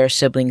their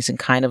siblings, and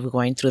kind of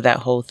going through that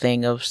whole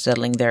thing of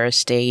settling their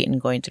estate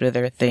and going through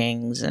their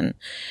things. And,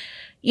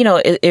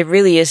 it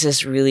really is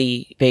this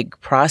really big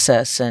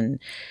process. And,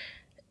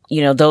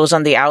 those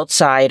on the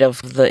outside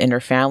of the inner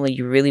family,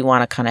 you really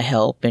want to kind of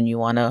help, and you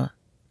want to,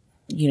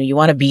 you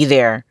want to be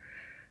there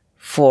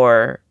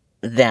for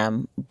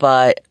them.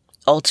 But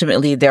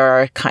ultimately,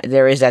 there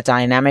is that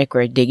dynamic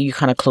where you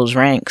kind of close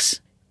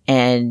ranks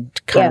and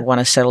kind of want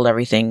to settle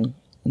everything,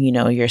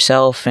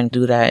 yourself, and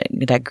do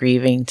that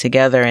grieving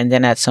together. And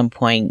then at some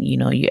point,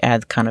 you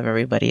add kind of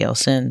everybody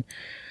else in.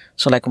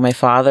 So like when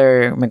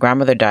my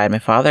grandmother died, my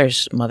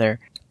father's mother,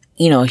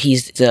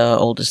 he's the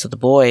oldest of the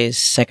boys,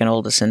 second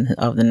oldest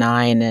of the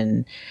 9,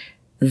 and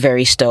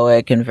very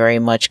stoic and very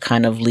much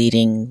kind of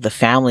leading the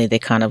family. They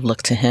kind of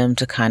look to him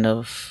to kind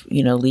of,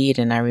 lead.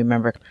 And I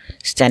remember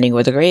standing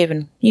over the grave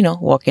and,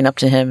 walking up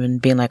to him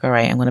and being like, all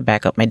right, I'm going to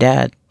back up my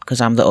dad because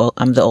I'm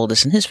the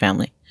oldest in his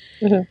family.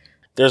 Mm-hmm.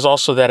 There's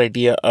also that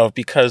idea of,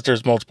 because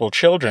there's multiple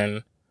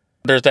children,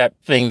 there's that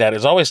thing that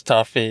is always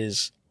tough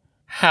is,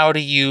 how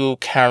do you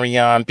carry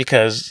on?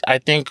 Because I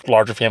think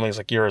larger families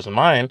like yours and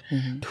mine,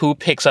 who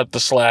picks up the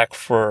slack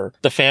for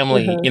the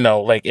family?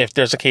 Like if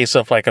there's a case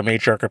of like a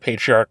matriarch or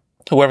patriarch,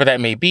 whoever that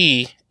may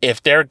be,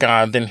 if they're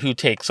gone, then who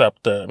takes up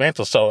the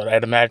mantle? So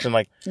I'd imagine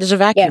like... There's a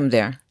vacuum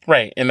there.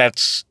 Right. And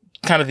that's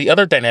kind of the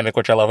other dynamic,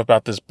 which I love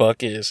about this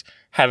book, is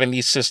having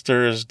these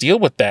sisters deal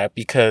with that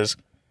because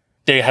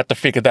they have to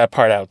figure that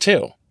part out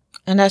too.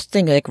 And that's the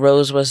thing, like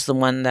Rose was the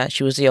one that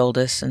she was the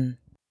oldest, and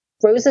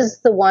Rose is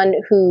the one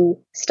who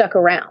stuck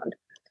around.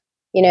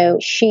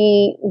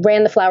 She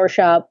ran the flower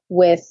shop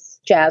with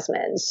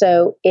Jasmine.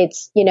 So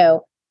it's,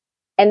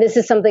 and this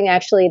is something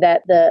actually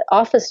that the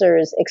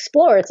officers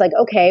explore. It's like,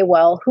 okay,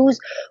 well, who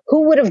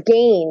would have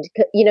gained,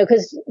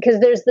 because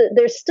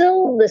there's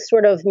still this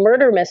sort of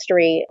murder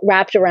mystery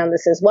wrapped around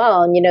this as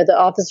well. And, the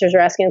officers are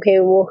asking, okay,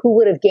 well, who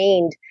would have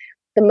gained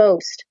the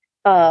most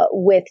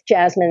with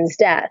Jasmine's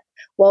death?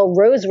 Well,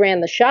 Rose ran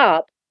the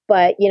shop,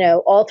 but,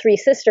 all 3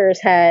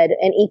 sisters had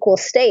an equal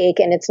stake,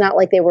 and it's not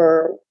like they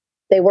weren't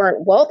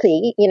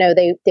wealthy,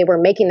 they were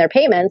making their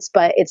payments,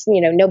 but it's,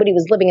 nobody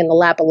was living in the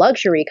lap of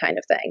luxury kind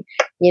of thing.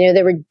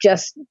 They were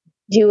just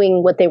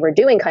doing what they were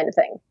doing kind of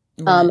thing.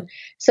 Mm-hmm.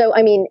 So,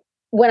 I mean,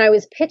 when I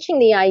was pitching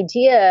the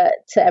idea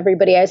to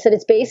everybody, I said,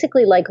 it's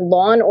basically like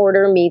Law and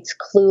Order meets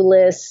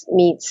Clueless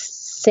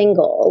meets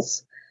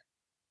Singles,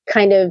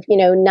 kind of,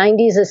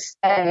 90s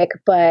aesthetic,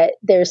 but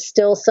there's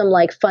still some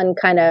like fun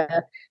kind of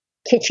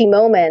kitschy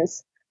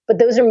moments, but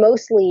those are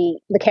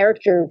mostly the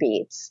character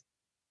beats.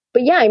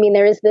 but yeah, I mean,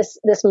 there is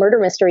this murder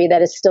mystery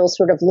that is still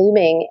sort of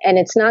looming, and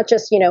it's not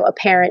just, you know, a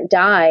parent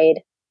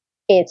died.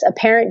 It's a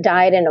parent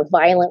died in a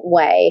violent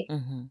way,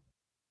 Mm-hmm.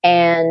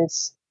 and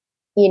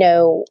you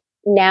know,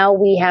 now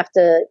we have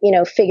to, you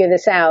know, figure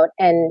this out,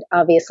 and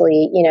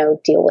obviously, you know,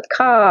 deal with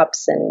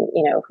cops, and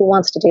you know, who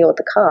wants to deal with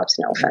the cops?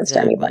 No offense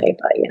Exactly. to anybody,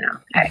 but you know,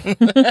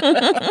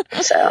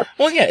 hey. So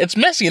Well, yeah, it's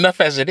messy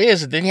enough as it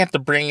is. And then you have to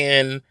bring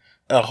in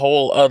a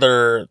whole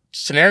other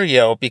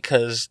scenario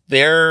because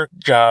their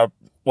job,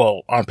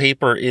 well, on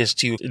paper, is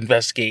to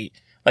investigate,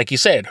 like you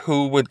said,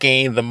 who would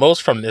gain the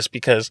most from this.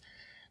 Because,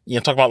 you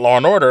know, talk about Law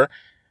and Order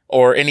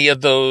or any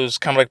of those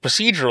kind of like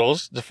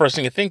procedurals, the first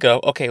thing you think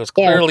of, okay, it was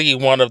Yeah. clearly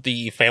one of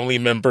the family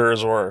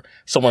members or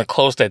someone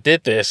close that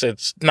did this.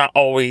 It's not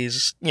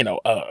always, you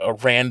know, a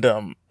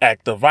random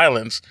act of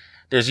violence.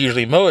 There's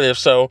usually motive.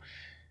 So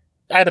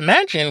I'd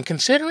imagine,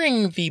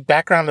 considering the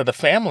background of the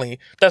family,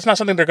 that's not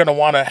something they're going to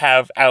want to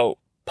have out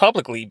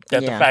publicly.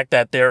 That Yeah. the fact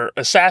that they're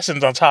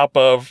assassins on top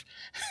of,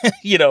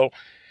 you know,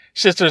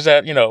 sisters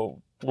that, you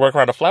know, work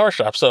around a flower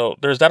shop. So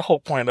there's that whole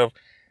point of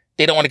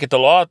they don't want to get the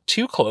law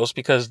too close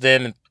because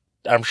then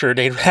I'm sure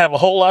they'd have a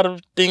whole lot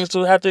of things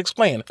to have to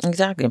explain.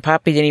 Exactly. And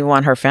Poppy didn't even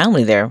want her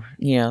family there,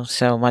 you know,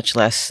 so much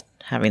less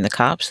having the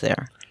cops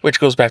there. Which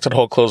goes back to the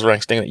whole closed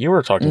ranks thing that you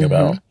were talking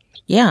about.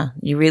 Yeah,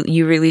 you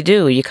really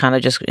do. You kind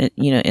of just,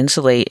 you know,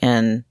 insulate,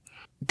 and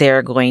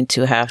they're going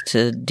to have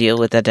to deal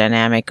with the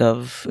dynamic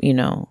of, you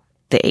know,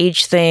 the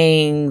age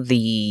thing,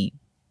 the,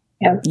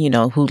 Yeah. you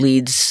know, who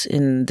leads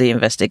in the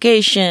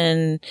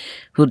investigation,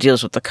 who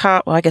deals with the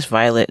cop. Well, I guess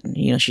Violet,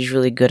 you know, she's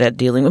really good at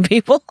dealing with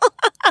people.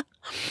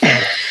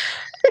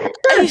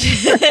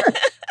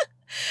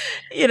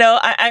 You know,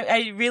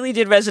 I really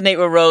did resonate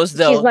with Rose,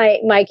 though. she's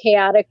my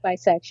chaotic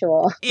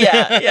bisexual.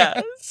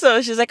 Yeah.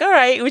 So she's like, all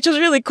right, which was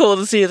really cool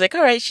to see. It's like,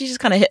 all right, she's just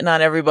kind of hitting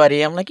on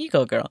everybody. I'm like, you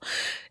go, girl.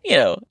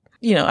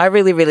 You know, I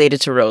really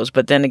related to Rose,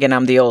 but then again,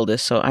 I'm the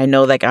oldest, so I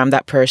know like I'm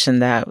that person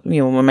that,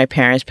 you know, when my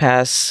parents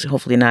pass,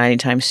 hopefully not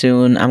anytime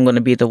soon, I'm going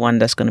to be the one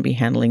that's going to be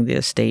handling the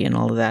estate and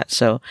all of that.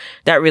 So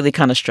that really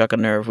kind of struck a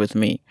nerve with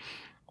me.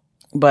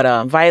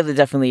 But Violet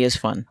definitely is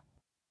fun.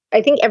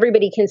 I think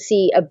everybody can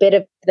see a bit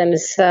of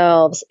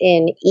themselves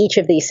in each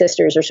of these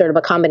sisters, or sort of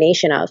a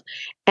combination of.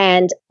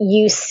 And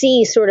you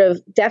see, sort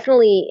of,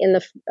 definitely in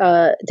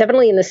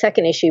the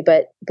second issue,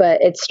 but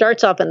it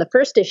starts off in the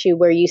first issue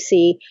where you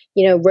see,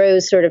 you know,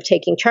 Rose sort of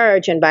taking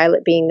charge, and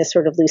Violet being this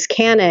sort of loose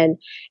cannon,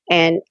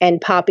 and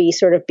Poppy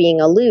sort of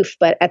being aloof.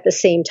 But at the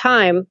same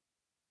time,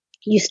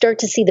 you start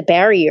to see the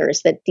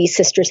barriers that these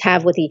sisters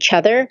have with each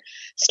other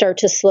start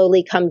to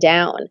slowly come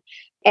down.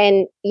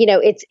 And, you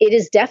know, it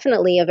is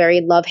definitely a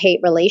very love-hate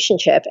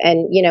relationship.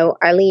 And, you know,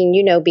 Eileen,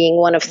 you know, being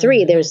one of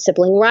three, there's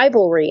sibling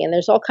rivalry, and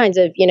there's all kinds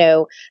of, you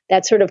know,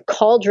 that sort of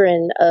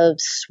cauldron of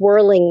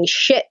swirling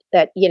shit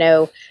that, you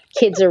know,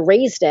 kids are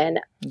raised in,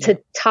 to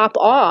top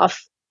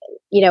off,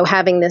 you know,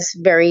 having this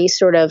very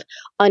sort of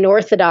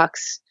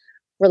unorthodox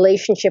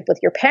relationship with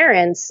your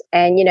parents,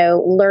 and, you know,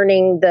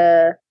 learning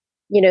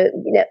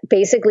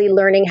basically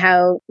learning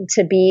how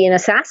to be an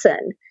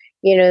assassin.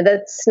 You know,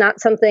 that's not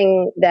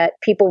something that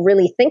people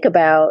really think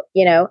about,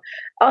 you know.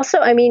 Also,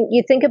 I mean,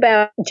 you think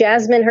about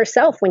Jasmine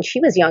herself when she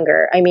was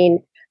younger. I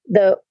mean,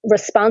 the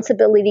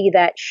responsibility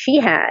that she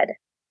had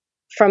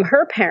from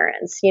her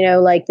parents, you know,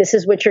 like, this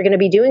is what you're going to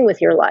be doing with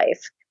your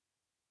life.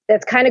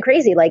 That's kind of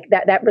crazy. Like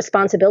that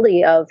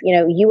responsibility of, you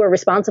know, you are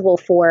responsible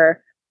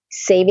for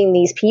saving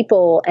these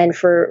people, and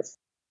for,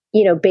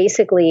 you know,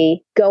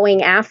 basically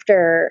going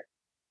after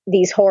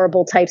these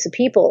horrible types of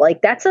people.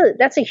 Like, that's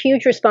a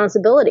huge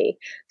responsibility.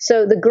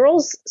 So the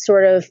girls,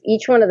 sort of,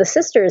 each one of the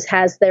sisters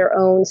has their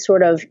own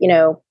sort of, you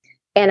know,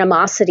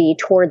 animosity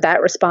toward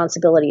that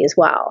responsibility as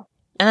well.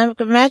 And I would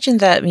imagine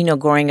that, you know,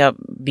 growing up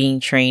being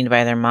trained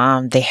by their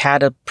mom, they had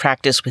to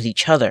practice with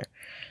each other.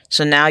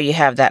 So now you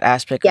have that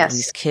aspect of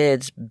these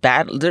kids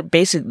they're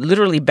basically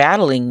literally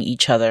battling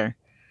each other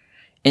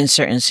in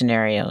certain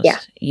scenarios,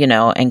 you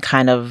know, and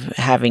kind of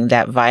having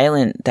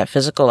that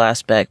physical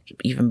aspect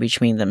even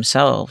between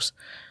themselves.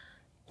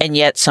 And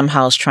yet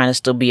somehow is trying to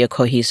still be a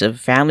cohesive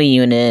family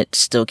unit,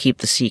 still keep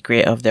the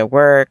secret of their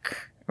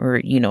work, or,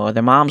 you know, or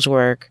their mom's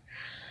work.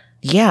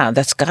 Yeah,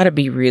 that's got to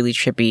be really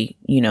trippy,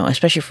 you know,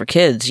 especially for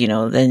kids, you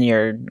know, then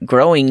your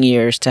growing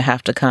years, to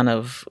have to kind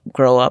of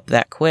grow up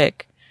that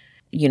quick.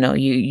 You know,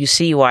 you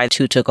see why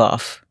 2 took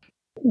off.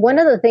 One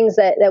of the things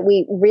that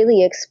we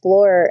really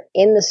explore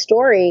in the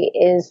story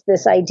is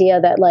this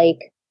idea that,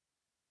 like,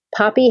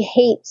 Poppy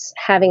hates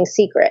having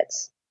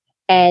secrets.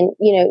 And,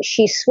 you know,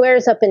 she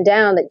swears up and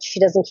down that she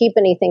doesn't keep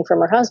anything from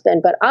her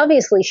husband, but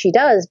obviously she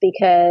does,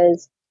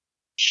 because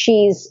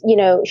she's, you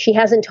know, she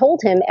hasn't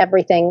told him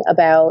everything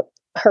about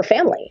her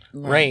family.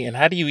 Right. And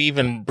how do you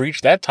even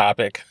breach that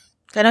topic?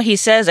 I know he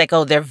says, like,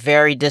 oh, they're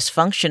very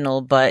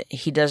dysfunctional, but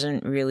he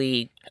doesn't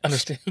really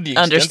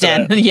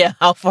understand yeah,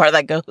 how far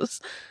that goes.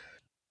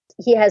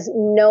 He has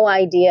no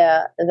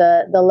idea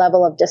the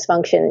level of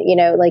dysfunction, you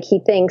know, like, he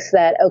thinks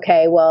that,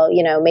 okay, well,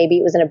 you know, maybe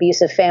it was an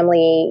abusive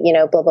family, you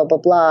know, blah, blah, blah,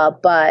 blah.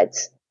 But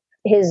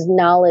his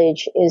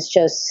knowledge is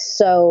just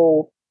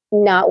so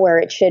not where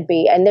it should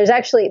be. And there's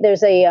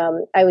a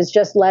I was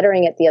just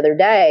lettering it the other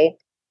day.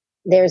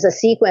 There's a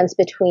sequence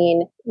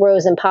between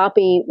Rose and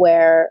Poppy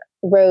where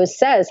Rose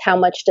says, "How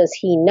much does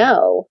he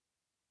know?"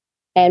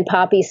 And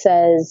Poppy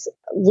says,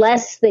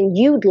 "Less than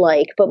you'd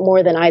like, but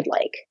more than I'd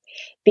like."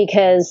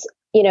 Because,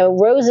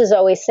 Rose is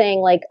always saying,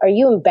 like, "Are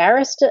you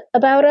embarrassed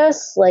about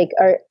us? Like,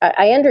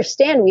 I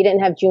understand we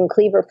didn't have June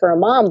Cleaver for a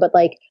mom, but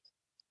like,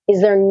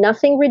 is there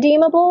nothing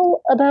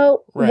redeemable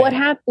about what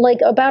happened, like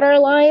about our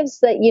lives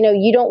that,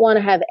 you don't want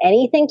to have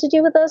anything to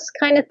do with us,"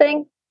 kind of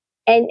thing.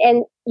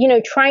 And,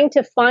 trying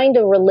to find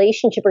a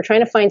relationship or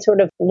trying to find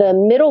sort of the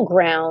middle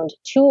ground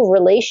to a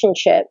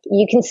relationship,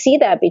 you can see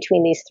that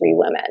between these three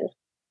women.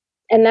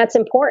 And that's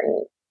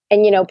important.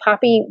 And,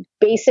 Poppy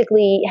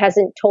basically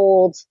hasn't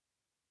told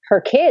her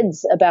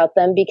kids about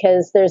them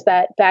because there's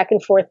that back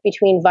and forth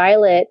between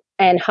Violet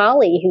and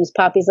Holly, who's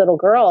Poppy's little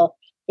girl.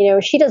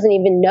 She doesn't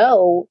even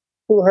know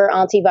who her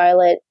Auntie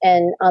Violet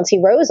and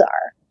Auntie Rose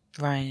are.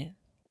 Right.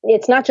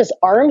 It's not just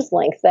arm's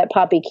length that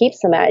Poppy keeps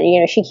them at.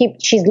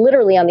 She's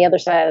literally on the other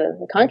side of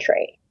the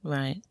country.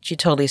 Right. She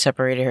totally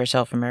separated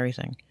herself from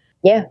everything.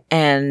 Yeah.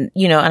 And,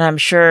 and I'm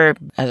sure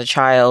as a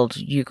child,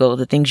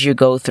 the things you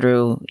go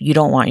through, you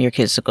don't want your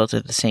kids to go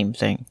through the same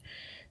thing.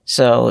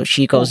 So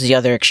she goes to the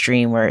other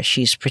extreme where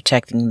she's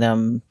protecting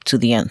them to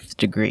the nth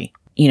degree,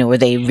 where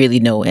they really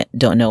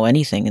don't know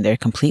anything and they're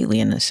completely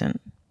innocent.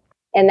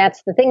 And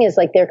that's the thing is,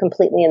 like, they're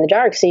completely in the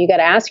dark. So you got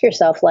to ask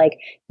yourself, like,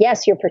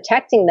 yes, you're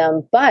protecting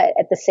them, but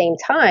at the same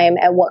time,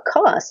 at what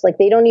cost? Like,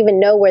 they don't even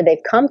know where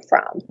they've come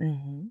from.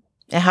 Mm-hmm.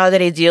 And how do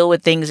they deal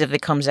with things if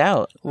it comes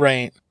out?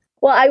 Right.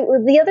 Well,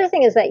 the other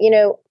thing is that,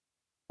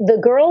 the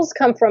girls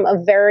come from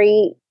a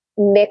very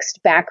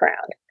mixed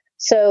background.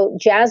 So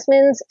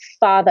Jasmine's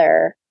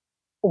father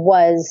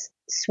was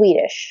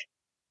Swedish,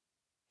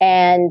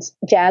 and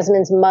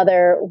Jasmine's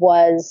mother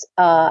was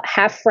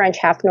half French,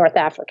 half North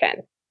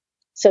African.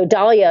 So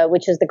Dahlia,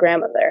 which is the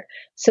grandmother.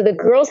 So the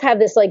girls have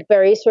this like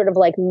very sort of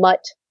like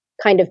mutt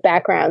kind of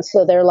background.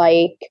 So they're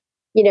like,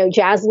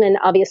 Jasmine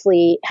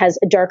obviously has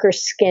a darker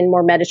skin,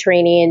 more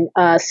Mediterranean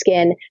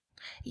skin.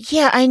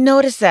 Yeah, I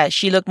noticed that.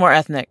 She looked more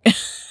ethnic.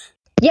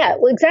 Yeah,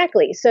 well,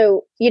 exactly.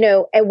 So,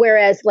 and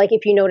whereas like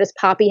if you notice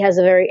Poppy has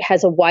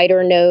a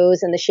wider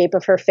nose and the shape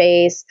of her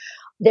face.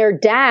 Their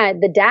dad,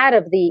 the dad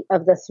of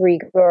the three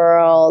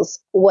girls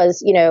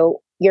was,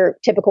 your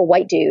typical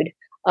white dude.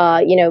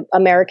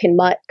 American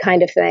mutt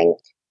kind of thing.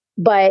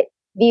 But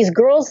these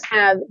girls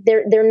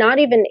they're not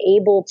even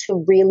able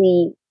to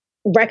really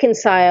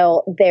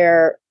reconcile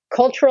their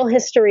cultural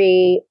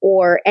history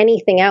or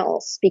anything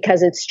else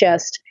because it's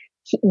just,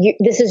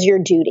 this is your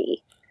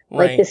duty.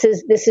 Right. Like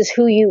this is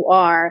who you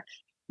are.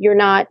 You're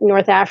not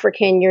North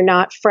African. You're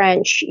not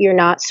French. You're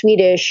not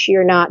Swedish.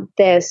 You're not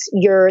this.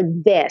 You're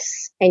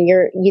this, and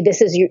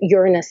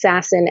you're an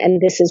assassin, and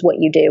this is what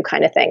you do,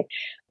 kind of thing.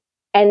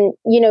 And,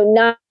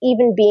 not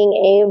even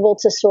being able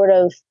to sort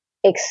of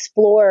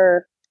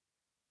explore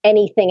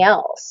anything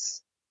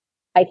else,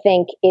 I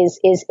think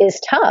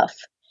is tough.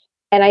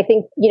 And I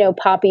think,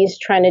 Poppy's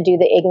trying to do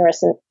the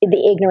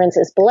ignorance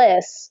is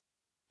bliss.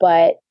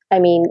 But I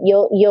mean,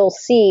 you'll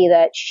see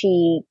that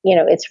she,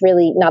 it's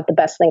really not the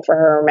best thing for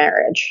her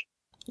marriage.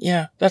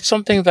 Yeah, that's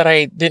something that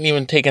I didn't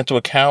even take into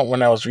account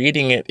when I was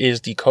reading it,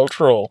 is the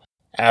cultural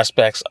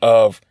aspects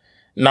of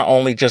not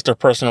only just their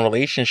personal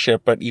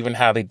relationship, but even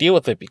how they deal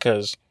with it,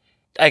 because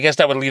I guess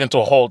that would lead into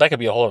that could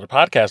be a whole other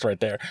podcast right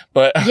there.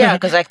 But yeah,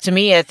 because like to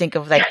me, I think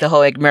of like the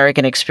whole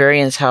American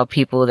experience, how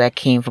people that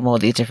came from all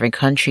these different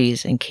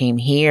countries and came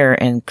here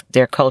and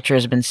their culture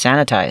has been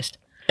sanitized.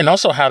 And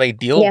also how they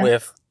deal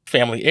with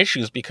family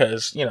issues,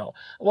 because,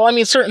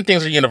 certain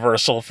things are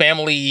universal.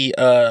 Family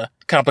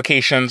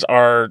complications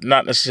are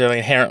not necessarily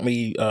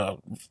inherently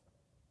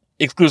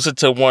exclusive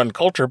to one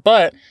culture,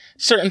 but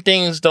certain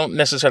things don't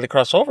necessarily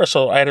cross over.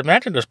 So I'd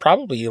imagine there's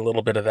probably a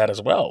little bit of that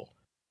as well.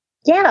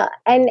 Yeah.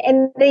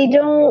 And they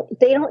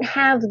don't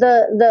have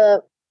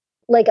the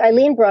like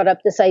Eileen brought up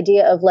this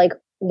idea of like,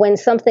 when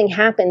something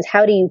happens,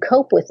 how do you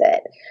cope with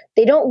it?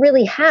 They don't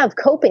really have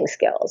coping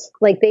skills.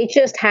 Like they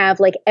just have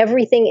like,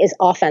 everything is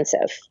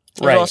offensive.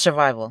 Right. It's all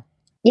survival.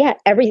 Yeah.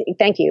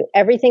 Thank you.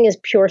 Everything is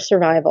pure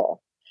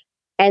survival.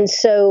 And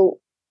so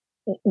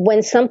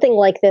when something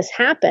like this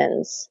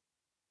happens,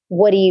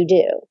 what do you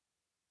do?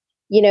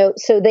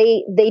 So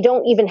they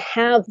don't even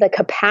have the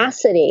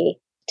capacity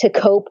to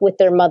cope with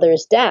their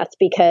mother's death,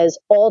 because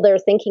all they're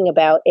thinking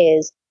about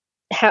is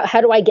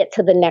how do I get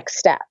to the next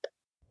step?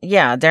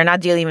 Yeah, they're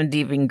not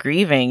even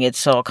grieving.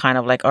 It's all kind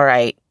of like, all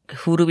right,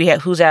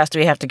 whose ass do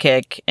we have to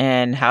kick,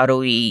 and how do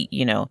we,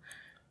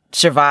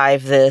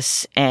 survive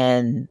this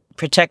and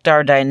protect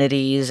our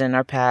identities and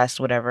our past,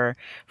 whatever,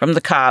 from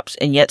the cops,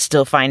 and yet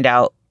still find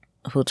out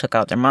who took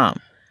out their mom.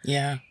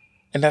 Yeah.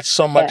 And that's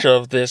so much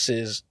of this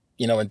is,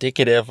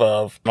 indicative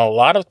of a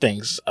lot of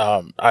things.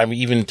 I'm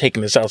even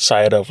taking this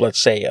outside of, let's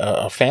say,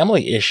 a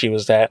family issue,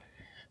 is that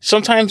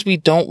sometimes we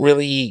don't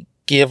really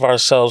give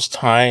ourselves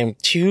time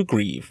to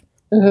grieve.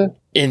 Mm-hmm.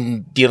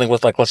 in dealing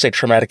with, like, let's say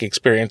traumatic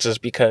experiences,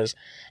 because,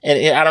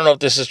 and I don't know if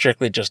this is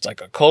strictly just like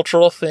a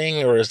cultural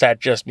thing, or is that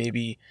just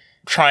maybe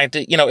trying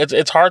to,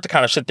 it's hard to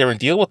kind of sit there and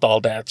deal with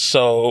all that.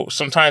 So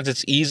sometimes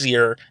it's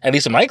easier, at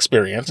least in my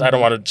experience, I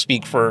don't want to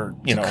speak for,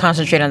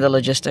 concentrate on the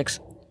logistics.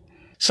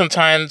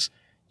 Sometimes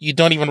you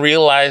don't even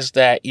realize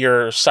that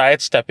you're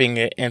sidestepping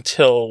it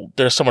until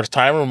there's so much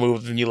time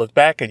removed, and you look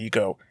back and you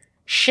go,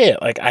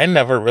 shit, like I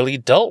never really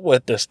dealt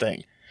with this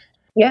thing.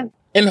 Yeah.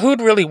 And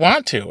who'd really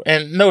want to?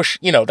 And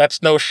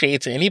that's no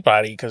shade to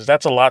anybody, because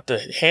that's a lot to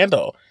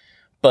handle.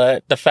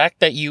 But the fact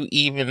that you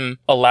even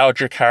allowed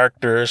your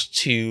characters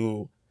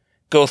to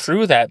go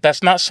through that,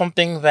 that's not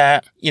something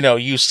that,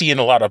 you see in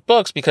a lot of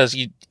books, because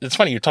it's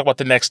funny, you talk about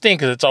the next thing,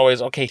 because it's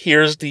always, okay,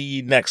 here's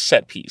the next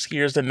set piece.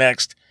 Here's the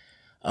next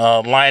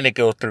line to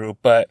go through.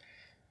 But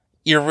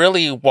you're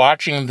really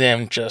watching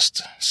them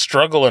just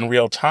struggle in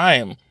real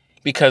time,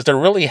 because they're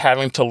really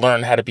having to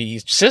learn how to be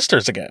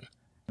sisters again.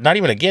 Not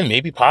even again,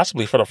 maybe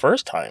possibly for the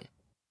first time.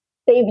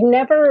 They've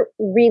never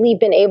really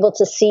been able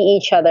to see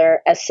each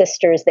other as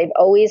sisters. They've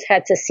always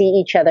had to see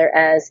each other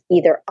as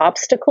either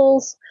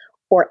obstacles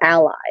or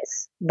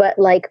allies. But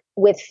like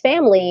with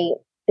family,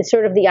 it's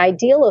sort of the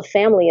ideal of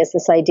family is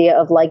this idea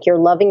of like you're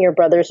loving your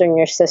brothers and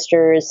your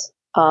sisters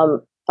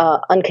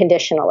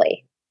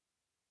unconditionally.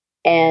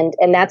 And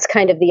that's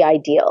kind of the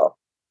ideal.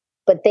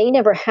 But they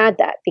never had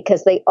that,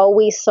 because they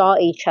always saw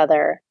each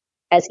other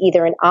as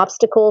either an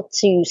obstacle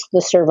to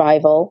the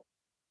survival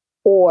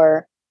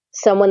or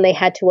someone they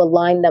had to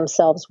align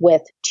themselves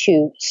with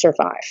to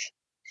survive.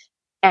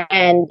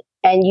 And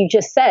you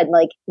just said,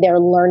 like, they're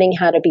learning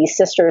how to be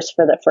sisters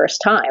for the first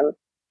time.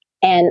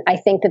 And I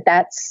think that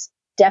that's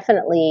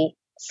definitely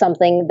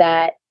something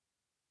that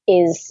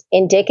is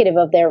indicative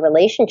of their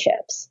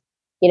relationships.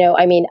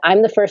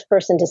 I'm the first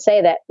person to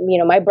say that,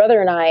 my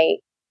brother and I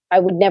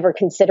would never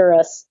consider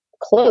us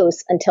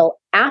close until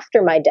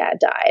after my dad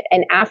died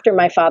and after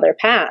my father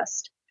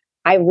passed.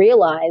 I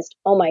realized,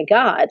 oh my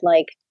God,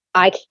 like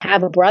I can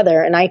have a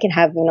brother and I can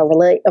have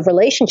a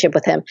relationship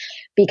with him,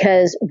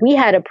 because we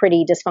had a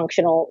pretty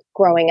dysfunctional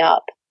growing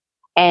up.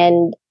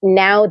 And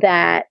now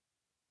that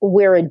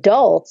we're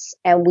adults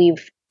and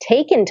we've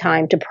taken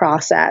time to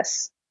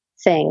process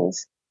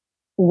things,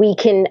 we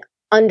can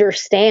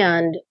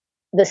understand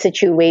the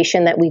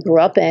situation that we grew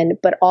up in,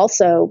 but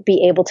also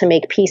be able to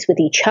make peace with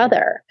each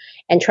other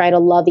and try to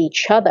love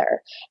each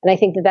other. And I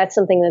think that that's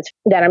something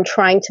that I'm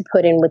trying to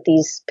put in with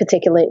these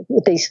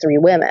three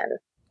women.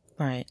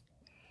 Right.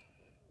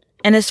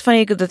 And it's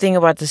funny, the thing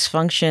about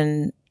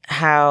dysfunction,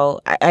 how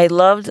I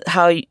loved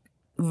how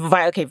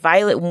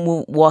Violet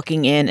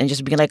walking in and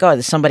just being like, oh,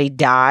 did somebody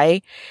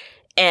die?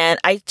 And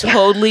I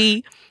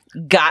totally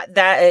got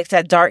that. It's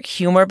that dark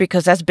humor,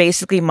 because that's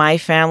basically my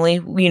family.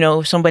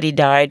 If somebody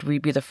died,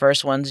 we'd be the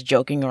first ones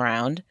joking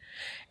around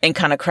and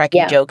kind of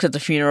cracking jokes at the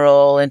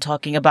funeral and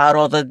talking about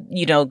all the,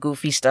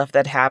 goofy stuff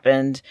that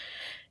happened,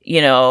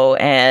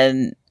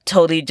 and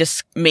totally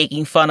just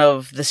making fun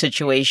of the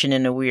situation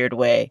in a weird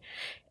way.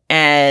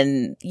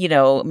 And,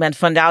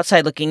 from the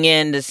outside looking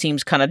in, it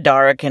seems kind of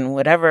dark and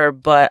whatever,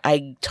 but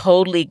I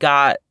totally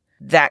got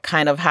that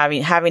kind of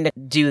having to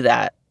do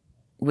that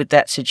with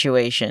that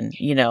situation.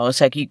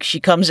 It's like she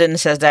comes in and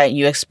says that, and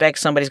you expect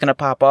somebody's going to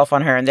pop off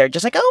on her, and they're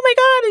just like, oh my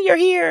God, you're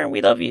here and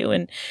we love you.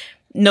 And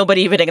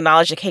nobody even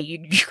acknowledged, like, hey,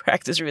 you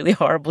cracked this really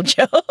horrible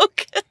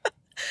joke.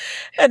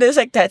 And it's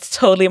like, that's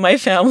totally my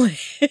family.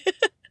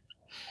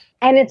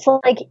 And it's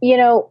like,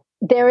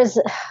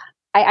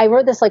 I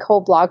wrote this like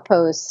whole blog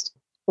post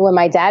when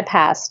my dad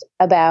passed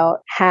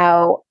about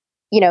how,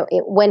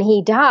 when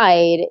he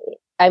died,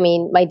 I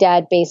mean, my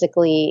dad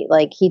basically,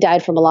 like, he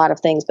died from a lot of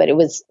things, but it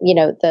was,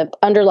 the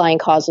underlying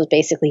cause was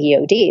basically he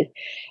OD'd.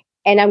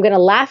 And I'm going to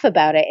laugh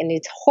about it. And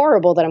it's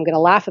horrible that I'm going to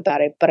laugh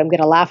about it, but I'm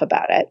going to laugh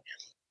about it.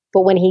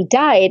 But when he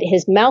died,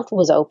 his mouth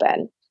was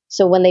open.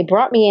 So when they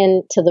brought me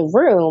into the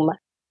room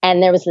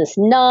and there was this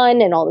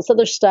nun and all this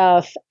other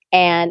stuff,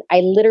 and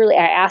I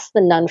asked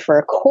the nun for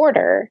a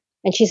quarter.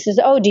 And she says,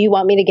 oh, do you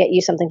want me to get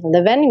you something from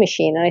the vending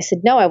machine? And I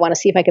said, no, I want to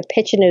see if I could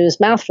pitch into his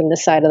mouth from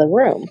this side of the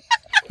room.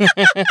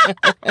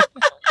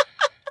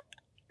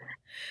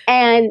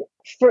 And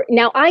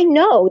now I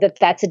know that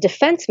that's a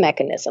defense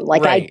mechanism.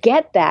 Like, right. I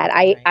get that.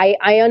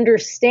 I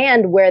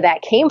understand where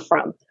that came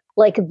from.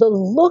 Like, the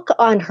look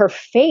on her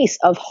face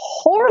of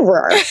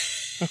horror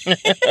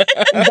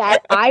that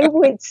I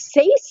would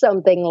say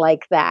something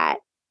like that.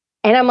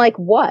 And I'm like,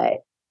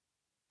 what?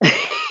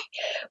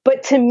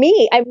 But to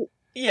me,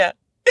 yeah.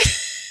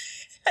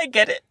 I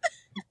get it.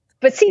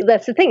 But see,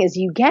 that's the thing, is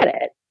you get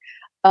it.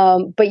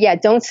 But yeah,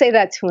 don't say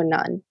that to a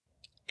nun.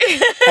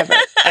 Ever.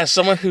 As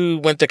someone who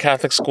went to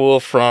Catholic school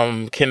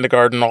from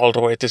kindergarten all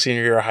the way to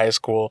senior year of high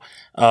school,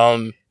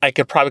 I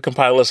could probably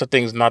compile a list of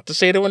things not to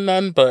say to a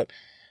nun, but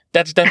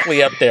that's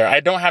definitely up there. I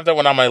don't have that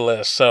one on my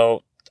list,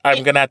 so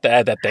I'm going to have to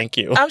add that. Thank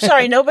you. I'm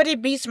sorry. Nobody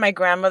beats my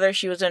grandmother.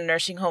 She was in a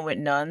nursing home with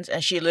nuns,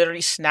 and she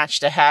literally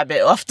snatched a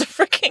habit off the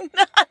freaking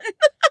nun.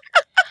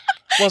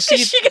 Well, see,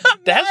 She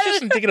got that's mad.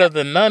 just indicative of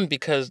the nun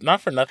because,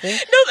 not for nothing, No,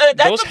 I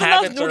those thought the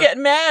habits nuns were are-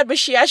 getting mad, but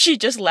she actually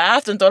just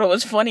laughed and thought it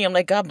was funny. I'm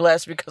like, God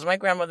bless, because my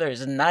grandmother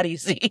is not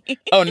easy.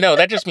 oh no,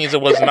 that just means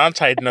it was not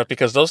tight enough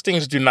because those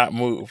things do not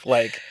move.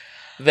 Like,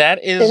 that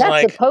They're is not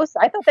like, supposed to.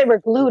 I thought they were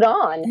glued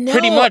on. No,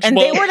 Pretty much, and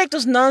they well- were like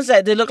those nuns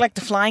that they look like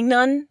the flying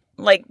nun.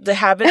 Like the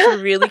habits were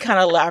really kind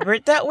of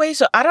elaborate that way.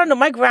 So I don't know.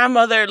 My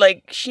grandmother,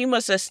 like, she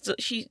must have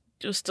she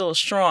was still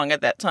strong at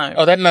that time.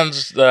 oh, that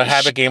nun's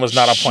habit game was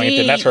not on point,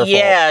 and that's her fault.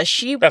 Yeah,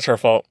 she That's her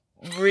fault.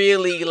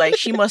 really, like,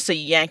 she must have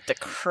yanked the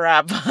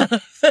crap out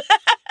of that.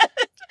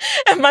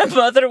 And my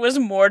mother was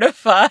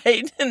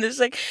mortified. And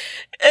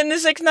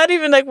it's not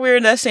even like we're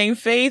in that same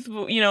faith,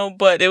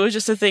 but it was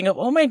just a thing of,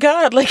 oh my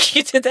God, like,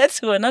 you did that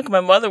to an uncle.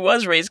 My mother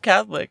was raised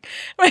Catholic.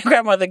 My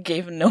grandmother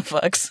gave no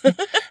fucks.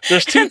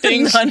 There's two And the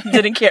things. nun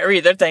didn't care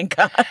either, thank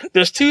God.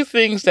 There's two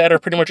things that are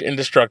pretty much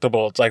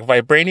indestructible. It's like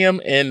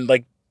vibranium and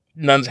like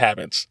nuns'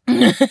 habits.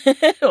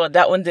 Well,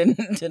 that one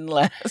didn't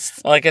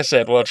last. Like I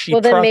said, well, she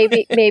Well, then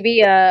maybe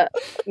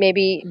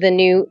the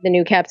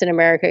new Captain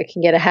America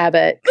can get a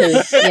habit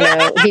because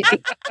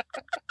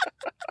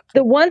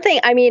the one thing.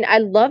 I mean, I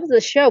love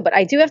the show, but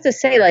I do have to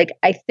say, like,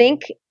 I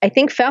think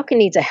Falcon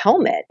needs a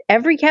helmet.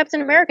 Every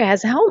Captain America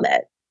has a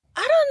helmet.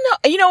 I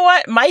don't know. You know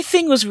what? My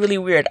thing was really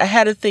weird. I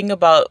had a thing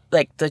about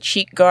like the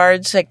cheek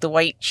guards, like the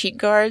white cheek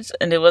guards,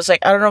 and it was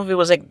like, I don't know if it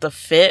was like the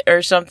fit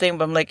or something,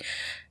 but I'm like,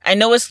 I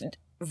know it's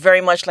very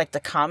much like the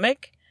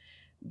comic,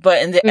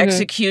 but in the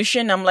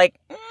execution, I'm like,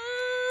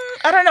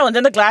 I don't know. And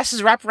then the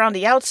glasses wrap around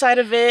the outside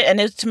of it, and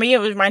to me, it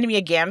reminded me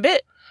of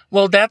Gambit.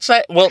 well, that's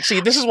like, well,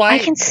 see, this is why I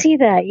can see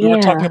that. we Yeah.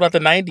 were talking about the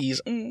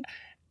 90s. Mm.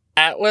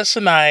 Atlas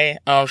and I,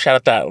 shout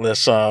out to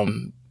Atlas,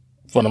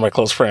 one of my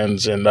close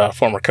friends and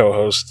former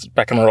co-host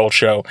back in our old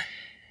show.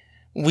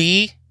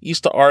 We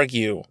used to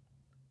argue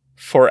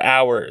for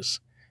hours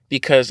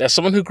because as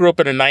someone who grew up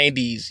in the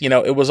 90s,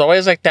 it was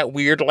always like that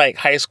weird like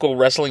high school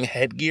wrestling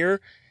headgear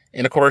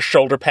and of course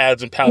shoulder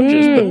pads and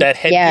pouches. But that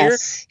headgear,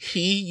 yes.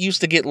 he used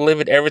to get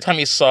livid every time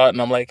he saw it.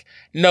 And I'm like,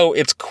 no,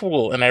 it's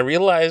cool. And I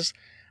realized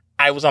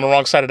I was on the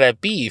wrong side of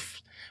that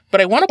beef. But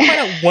I want to point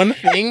out one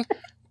thing.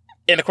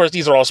 And of course,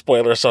 these are all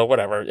spoilers, so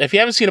whatever. If you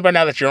haven't seen it by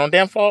now, that's your own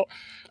damn fault.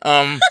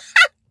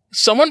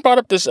 Someone brought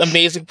up this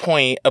amazing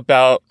point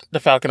about the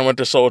Falcon and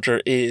Winter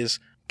Soldier is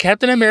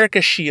Captain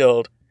America's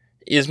shield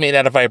is made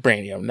out of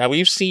vibranium. Now,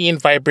 we've seen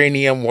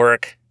vibranium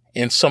work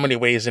in so many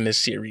ways in this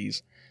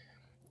series.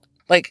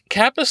 Like,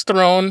 Cap has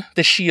thrown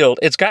the shield.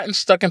 It's gotten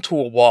stuck into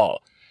a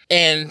wall.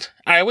 And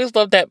I always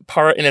love that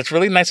part, and it's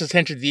really nice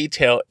attention to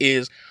detail,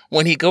 is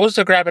when he goes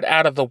to grab it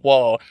out of the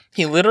wall,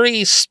 he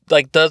literally,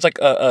 like, does, like,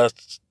 a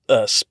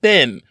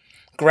spin,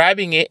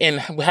 grabbing it and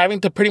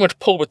having to pretty much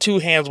pull with two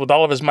hands with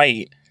all of his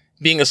might,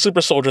 being a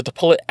super soldier to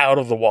pull it out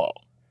of the wall.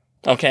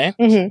 Okay?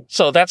 Mm-hmm.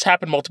 So that's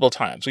happened multiple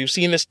times. We've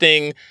seen this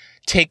thing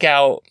take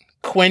out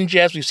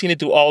Quinjet. We've seen it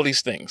do all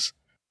these things.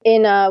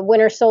 In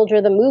Winter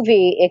Soldier, the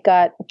movie, it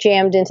got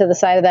jammed into the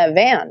side of that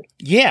van.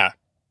 Yeah.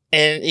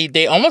 And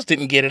they almost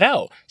didn't get it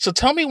out. So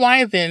tell me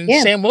why then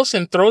Sam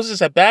Wilson throws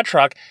this at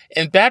Batroc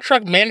and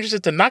Batroc manages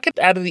to knock it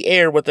out of the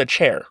air with a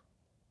chair.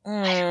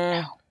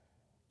 I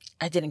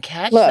didn't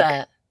catch Look.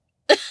 that.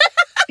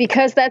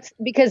 because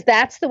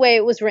that's the way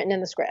it was written in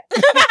the script.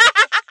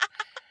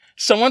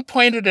 Someone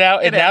pointed it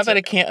out, and Good now answer. that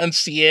I can't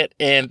unsee it,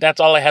 and that's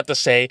all I have to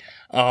say.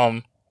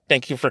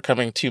 Thank you for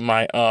coming to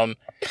my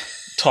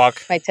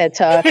talk. My TED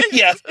Talk.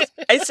 Yes.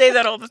 I say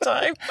that all the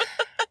time.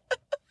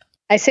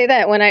 I say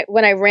that when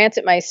I rant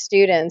at my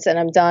students and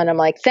I'm done, I'm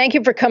like, thank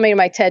you for coming to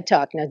my TED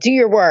Talk. Now do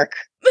your work.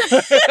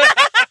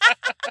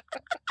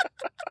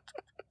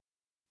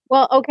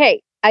 Well,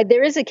 okay.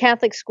 There is a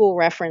Catholic school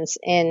reference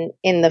in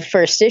the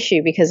first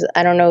issue because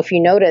I don't know if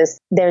you noticed,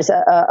 there's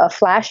a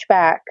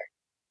flashback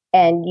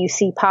and you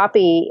see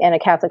Poppy in a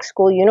Catholic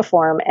school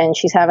uniform and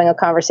she's having a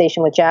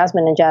conversation with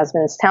Jasmine and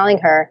Jasmine is telling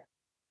her,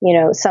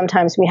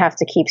 sometimes we have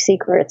to keep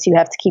secrets. You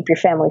have to keep your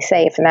family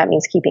safe and that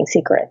means keeping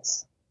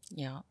secrets.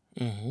 Yeah.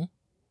 Mm-hmm.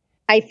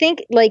 I think,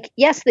 like,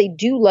 yes, they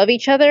do love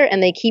each other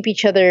and they keep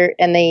each other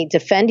and they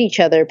defend each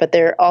other, but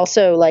they're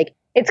also like,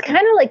 it's kind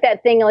of like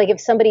that thing, like if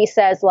somebody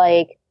says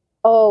like,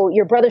 oh,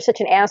 your brother's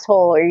such an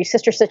asshole or your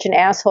sister's such an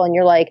asshole. And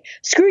you're like,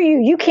 screw you,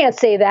 you can't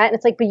say that. And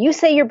it's like, but you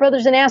say your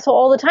brother's an asshole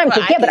all the time. Well,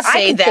 It's like, I can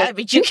say that,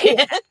 but you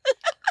can't.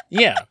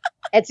 Yeah.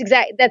 That's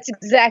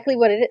exactly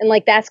what it is. And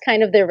like, that's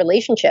kind of their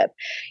relationship,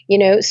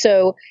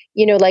 So,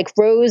 like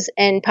Rose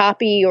and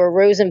Poppy or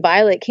Rose and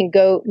Violet can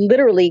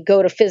literally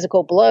go to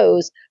physical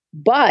blows.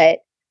 But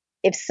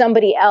if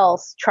somebody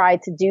else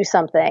tried to do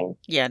something,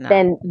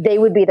 then they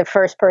would be the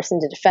first person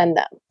to defend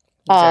them.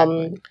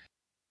 Exactly.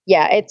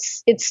 Yeah,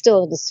 it's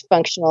still a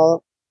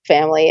dysfunctional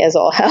family as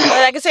all hell. But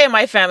I can say in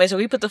my family, so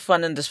we put the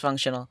fun in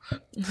dysfunctional.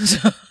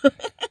 So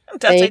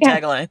that's you our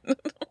go. tagline.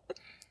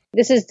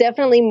 This is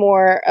definitely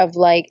more of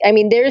like, I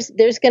mean, there's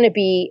going to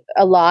be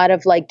a lot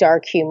of like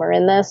dark humor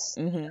in this,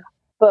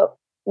 but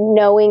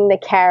knowing the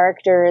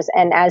characters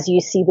and as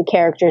you see the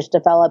characters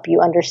develop, you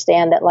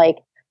understand that like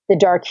the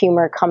dark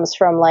humor comes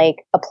from like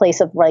a place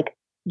of like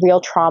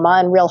real trauma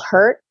and real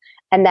hurt.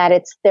 and that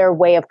it's their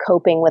way of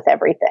coping with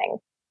everything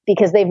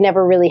because they've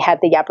never really had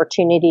the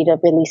opportunity to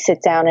really sit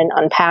down and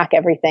unpack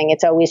everything.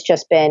 It's always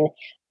just been,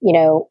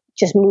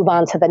 just move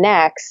on to the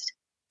next.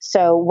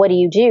 So what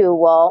do?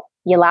 Well,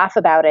 you laugh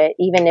about it,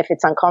 even if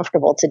it's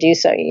uncomfortable to do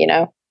so,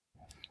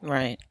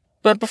 Right.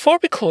 But before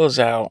we close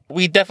out,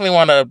 we definitely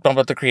want to bump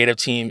up the creative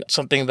team.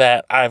 Something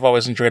that I've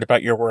always enjoyed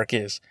about your work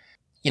is,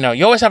 you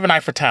always have an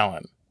eye for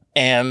talent.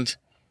 And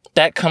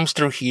that comes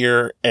through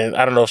here. And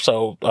I don't know.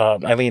 So,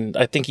 Eileen,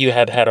 I think you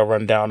had a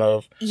rundown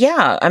of.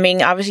 Yeah. I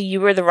mean, obviously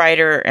you were the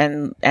writer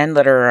and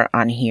letterer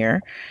on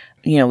here.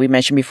 We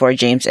mentioned before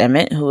James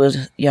Emmett, who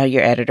was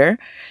your editor.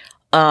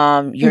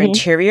 Your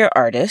interior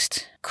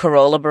artist,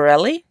 Carola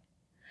Borelli.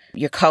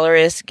 Your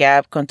colorist,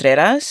 Gab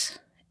Contreras.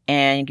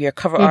 And your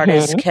cover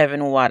artist,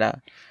 Kevin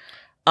Wada.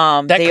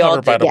 That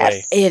cover, by the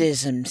way. It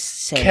is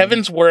insane.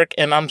 Kevin's work,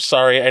 and I'm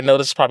sorry, I know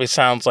this probably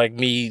sounds like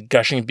me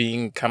gushing,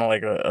 being kind of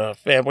like a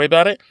fanboy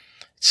about it.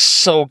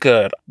 So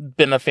good.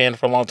 Been a fan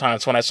for a long time.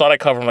 So when I saw that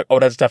cover, I'm like, oh,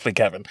 that's definitely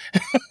Kevin.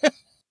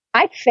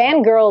 I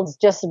fangirled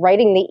just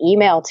writing the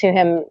email to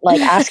him,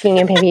 like asking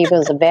him if he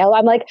was available.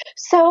 I'm like,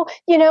 so,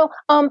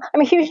 I'm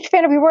a huge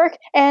fan of your work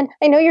and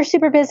I know you're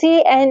super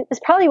busy and this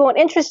probably won't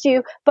interest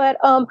you, but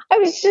I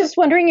was just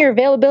wondering your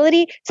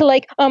availability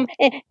to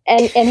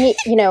and he,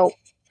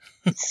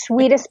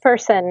 sweetest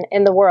person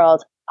in the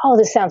world. Oh,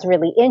 this sounds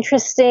really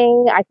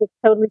interesting. I could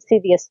totally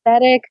see the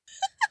aesthetic.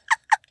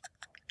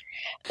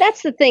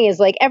 That's the thing is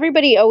like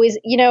everybody always,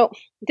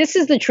 this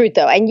is the truth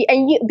though. And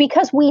you,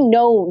 because we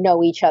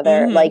know each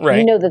other, like,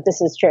 right. That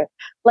this is true.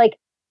 Like,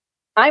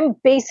 I'm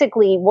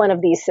basically one of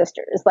these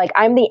sisters. Like,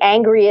 I'm the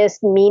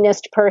angriest,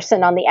 meanest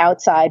person on the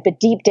outside, but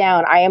deep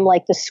down, I am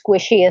like the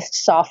squishiest,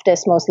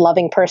 softest, most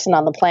loving person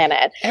on the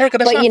planet. Erica,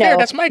 that's not fair.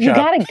 That's my job. You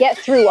got to get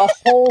through a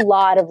whole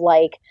lot of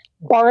like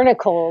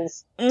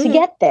barnacles to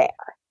get there.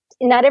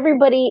 Not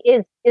everybody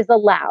is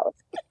allowed.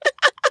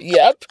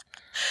 Yep.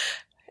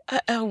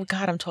 Oh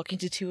God, I'm talking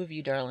to two of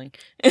you, darling.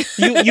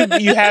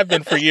 You have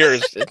been for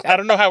years. I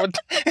don't know how it.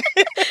 This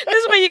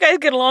is why you guys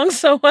get along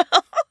so well.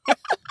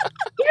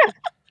 Yeah.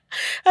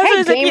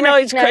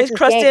 It's like, he's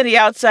crusty on the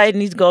outside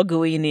and he's all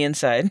gooey in the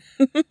inside.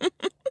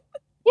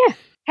 Yeah.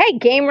 Hey,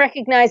 game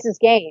recognizes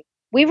game.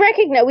 We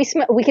recognize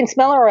we can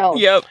smell our own.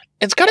 Yep.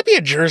 It's got to be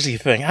a Jersey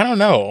thing. I don't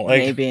know.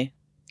 Maybe.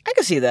 I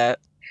can see that.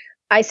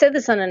 I said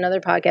this on another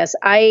podcast.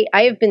 I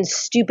have been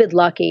stupid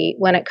lucky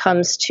when it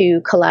comes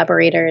to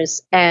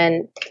collaborators.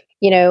 And,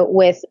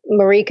 with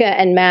Marika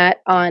and Matt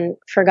on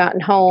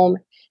Forgotten Home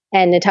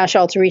and Natasha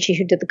Alterici,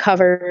 who did the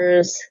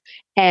covers,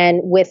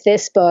 and with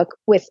this book,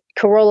 with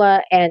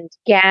Carola and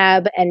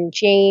Gab and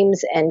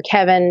James and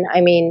Kevin,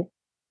 I mean,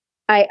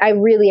 I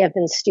really have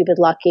been stupid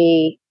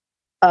lucky.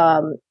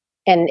 And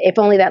if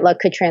only that luck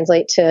could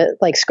translate to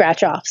like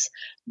scratch offs.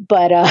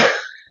 But,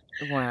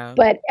 wow.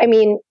 But I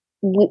mean,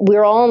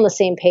 we're all on the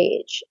same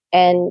page,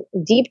 and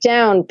deep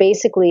down,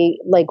 basically,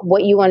 like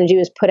what you want to do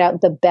is put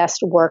out the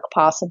best work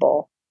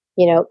possible.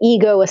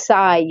 Ego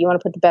aside, you want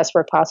to put the best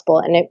work possible.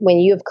 And when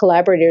you have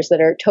collaborators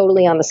that are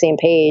totally on the same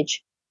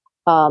page,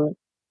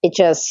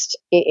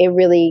 it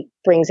really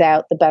brings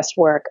out the best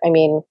work. I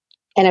mean,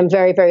 and I'm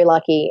very, very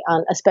lucky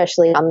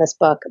especially on this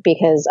book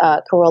because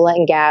Carola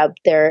and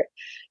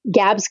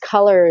Gab's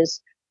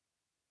colors,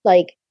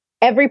 like,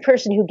 every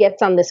person who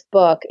gets on this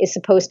book is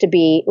supposed to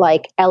be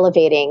like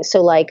elevating.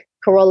 So like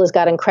Carola's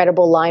got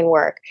incredible line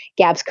work.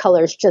 Gab's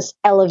colors just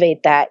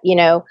elevate that,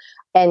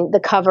 and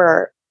the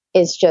cover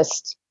is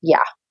just,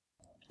 yeah.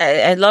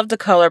 I love the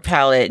color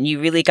palette, and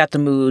you really got the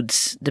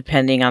moods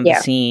depending on the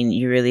scene.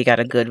 You really got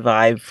a good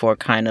vibe for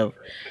kind of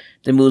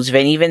the moods of it.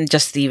 And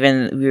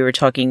even we were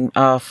talking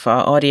off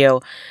audio,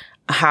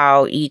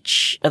 how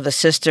each of the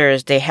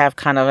sisters, they have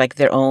kind of like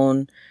their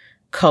own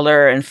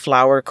color and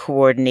flower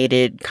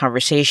coordinated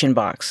conversation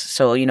box.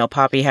 So,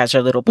 Poppy has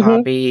her little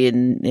poppy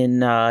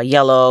in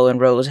yellow, and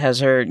Rose has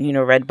her,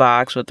 red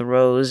box with the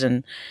rose,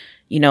 and,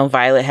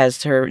 Violet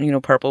has her,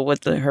 purple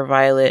with her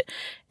violet.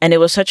 And it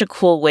was such a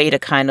cool way to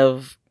kind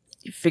of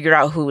figure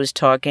out who was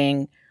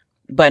talking,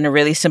 but in a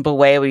really simple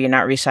way where you're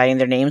not reciting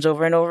their names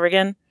over and over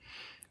again.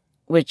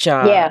 Which,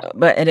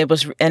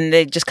 and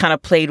they just kind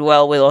of played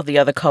well with all the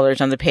other colors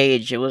on the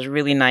page. It was a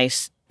really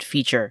nice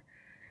feature.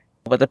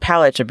 But the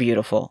palettes are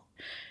beautiful.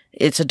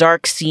 It's a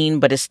dark scene,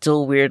 but it's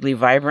still weirdly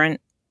vibrant.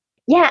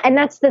 Yeah, and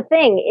that's the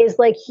thing is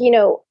like,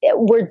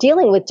 we're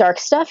dealing with dark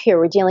stuff here.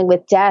 We're dealing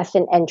with death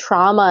and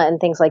trauma and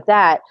things like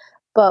that.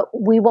 But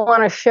we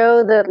want to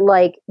show that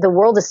like the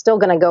world is still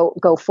going to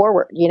go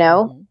forward,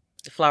 Mm-hmm.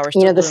 The flowers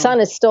still bloom. The sun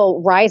is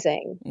still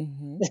rising.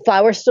 Mm-hmm. The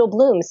flowers still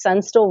bloom.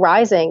 Sun's still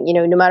rising,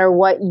 no matter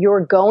what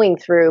you're going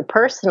through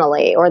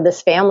personally or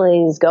this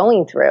family is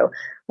going through,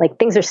 like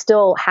things are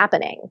still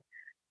happening.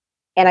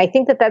 And I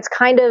think that that's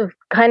kind of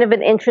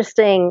an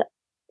interesting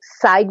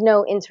side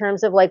note in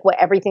terms of like what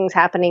everything's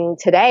happening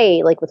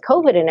today, like with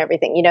COVID and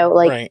everything,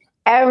 Right.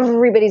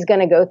 Everybody's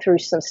going to go through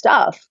some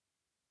stuff,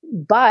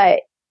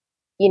 but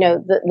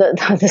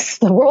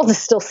the world is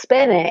still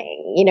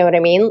spinning. You know what I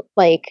mean?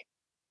 Like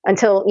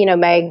until,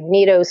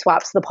 Magneto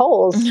swaps the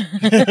poles.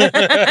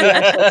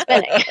 I'm still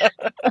spinning.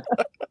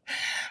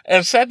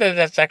 And sad that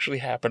that's actually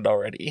happened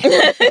already.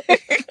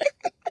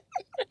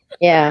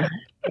 Yeah.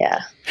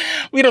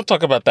 We don't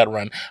talk about that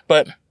run,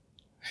 but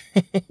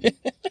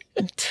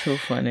Too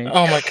funny.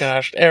 oh my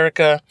gosh,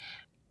 Erica,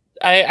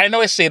 I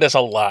know I say this a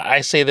lot.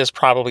 I say this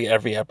probably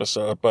every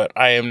episode, but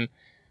I am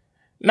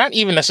not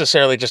even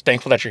necessarily just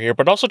thankful that you're here,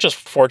 but also just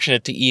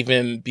fortunate to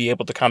even be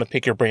able to kind of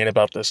pick your brain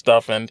about this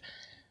stuff. And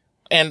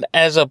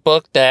as a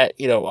book that,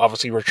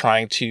 obviously we're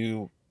trying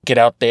to get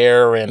out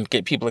there and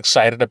get people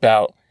excited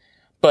about,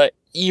 but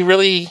you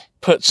really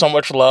put so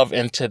much love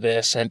into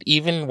this. And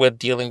even with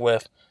dealing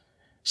with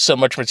so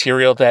much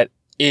material that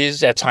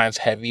is at times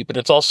heavy, but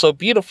it's also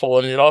beautiful.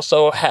 And it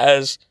also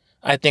has,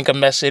 I think, a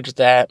message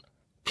that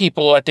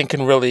people, I think,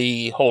 can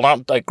really hold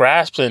on, like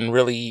grasp and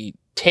really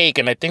take.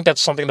 And I think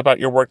that's something about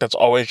your work that's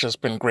always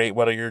just been great,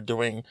 whether you're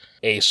doing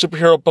a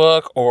superhero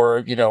book or,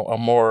 a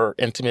more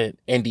intimate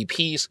indie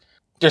piece.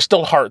 There's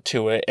still heart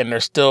to it. And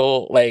there's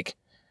still like,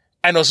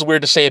 I know it's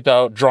weird to say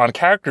about drawn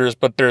characters,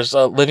 but there's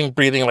a living,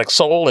 breathing like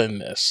soul in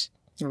this.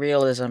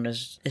 Realism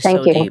is Thank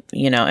so you. deep,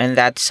 and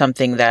that's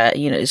something that,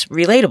 is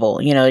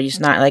relatable. It's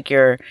not like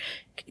you're,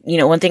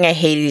 one thing I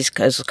hate is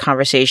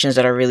conversations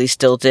that are really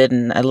stilted.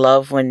 And I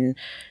love when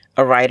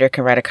a writer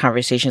can write a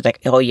conversation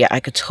like, oh yeah, I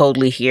could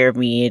totally hear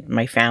me and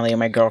my family or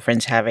my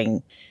girlfriends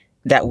having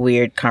that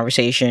weird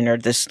conversation or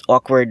this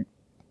awkward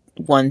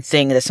one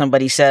thing that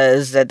somebody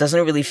says that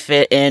doesn't really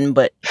fit in,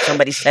 but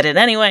somebody said it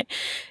anyway,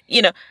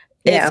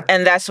 Yeah.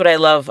 And that's what I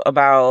love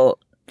about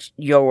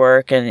your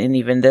work, and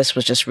even this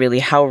was just really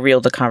how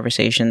real the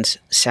conversations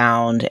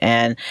sound,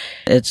 and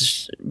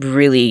it's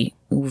really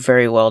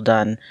very well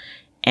done.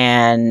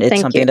 And it's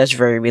Thank something you. that's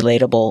very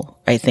relatable,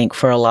 I think,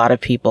 for a lot of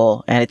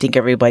people. And I think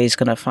everybody's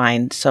going to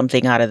find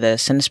something out of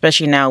this. And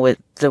especially now with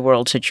the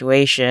world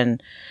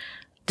situation,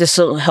 this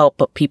will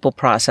help people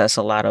process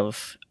a lot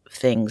of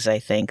things, I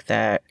think,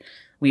 that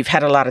we've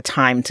had a lot of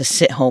time to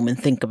sit home and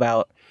think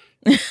about.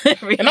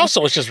 And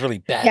also, it's just really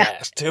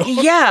badass, too.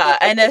 Yeah,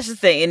 and that's the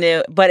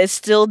thing. But it's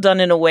still done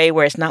in a way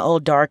where it's not all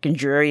dark and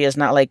dreary. It's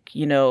not like,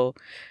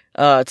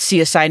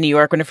 CSI New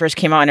York when it first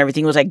came out and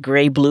everything was like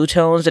gray blue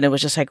tones. And it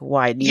was just like,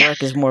 why? New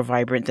York is more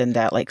vibrant than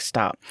that. Like,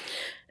 stop.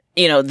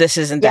 This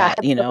isn't that,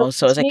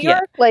 So it's like, New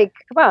York, like,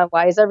 come on,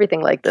 why is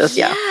everything like this?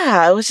 Yeah.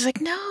 Yeah, it was just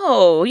like,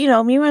 no,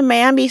 me and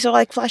Miami, so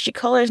like flashy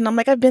colors. And I'm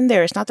like, I've been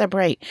there. It's not that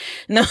bright.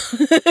 No.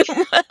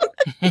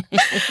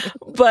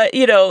 But,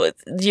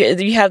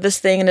 you have this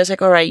thing and it's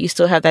like, all right, you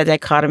still have that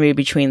dichotomy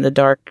between the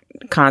dark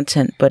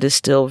content, but it's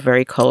still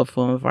very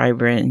colorful and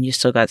vibrant. And you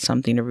still got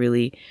something to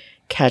really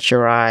catch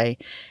your eye.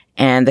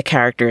 And the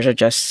characters are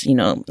just,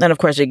 and of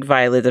course, like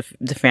Violet,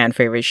 the fan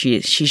favorite,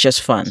 she's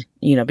just fun,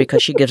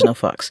 because she gives no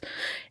fucks.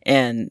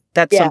 And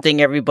that's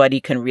something everybody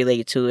can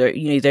relate to. Or,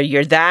 either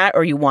you're that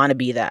or you want to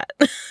be that.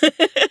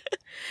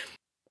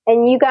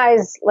 And you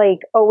guys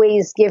like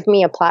always give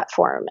me a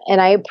platform, and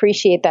I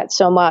appreciate that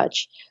so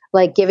much.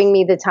 Like giving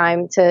me the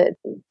time to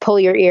pull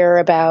your ear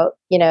about,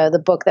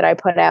 the book that I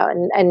put out.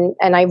 And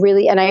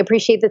I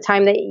appreciate the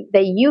time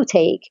that you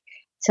take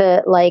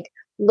to like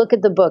look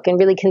at the book and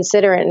really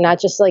consider it and not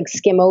just like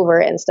skim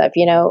over it and stuff,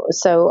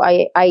 So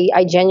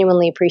I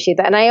genuinely appreciate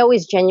that. And I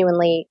always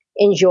genuinely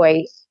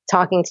enjoy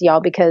talking to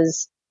y'all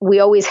because we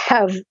always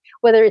have,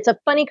 whether it's a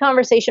funny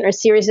conversation or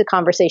serious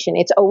conversation,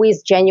 it's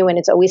always genuine.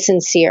 It's always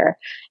sincere.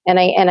 And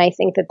I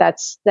think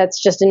that's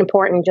just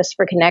important just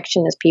for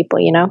connection as people,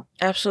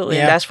 Absolutely.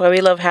 Yeah. And that's why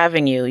we love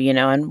having you,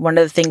 and one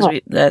of the things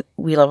that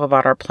we love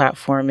about our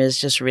platform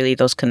is just really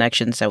those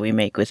connections that we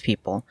make with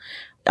people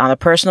on a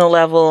personal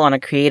level, on a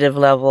creative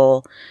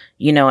level,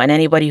 and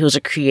anybody who's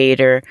a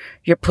creator,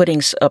 you're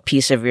putting a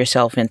piece of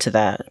yourself into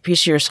that. A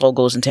piece of your soul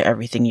goes into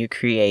everything you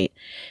create.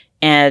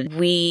 And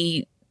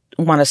we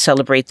want to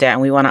celebrate that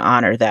and we want to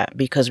honor that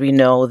because we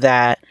know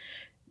that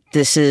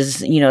this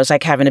is, it's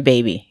like having a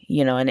baby,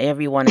 and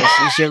everyone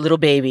is your little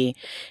baby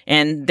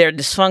and they're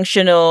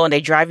dysfunctional and they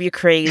drive you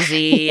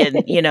crazy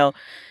and,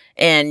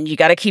 and you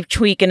got to keep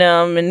tweaking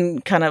them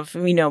and kind of,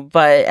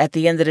 but at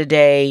the end of the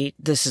day,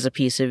 this is a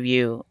piece of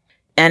you.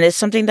 And it's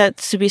something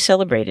that's to be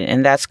celebrated.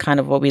 And that's kind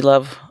of what we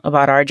love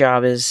about our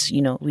job is,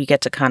 we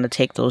get to kind of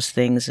take those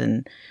things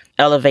and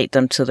elevate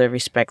them to the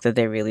respect that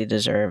they really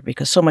deserve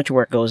because so much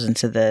work goes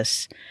into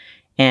this.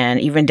 And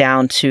even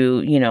down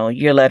to,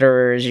 your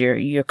letterers,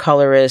 your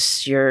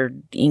colorists, your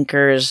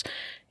inkers,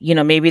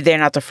 maybe they're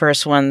not the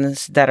first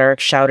ones that are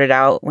shouted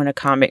out when a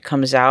comic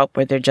comes out,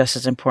 but they're just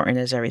as important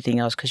as everything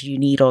else because you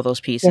need all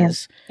those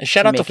pieces. Yeah. And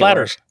shout out to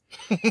Flatters.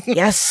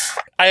 Yes.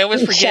 I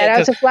always forget. Shout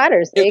out to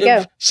Flatters. There you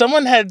go.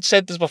 Someone had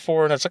said this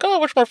before, and it's like, oh,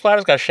 which more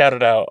Flatters got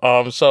shouted out?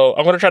 So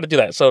I'm going to try to do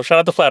that. So shout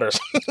out to Flatters.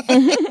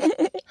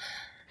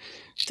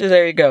 So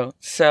there you go.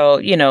 So,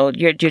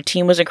 your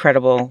team was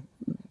incredible.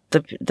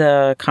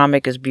 The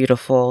comic is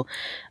beautiful.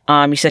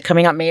 You said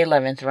coming out May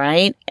 11th,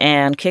 right?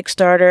 And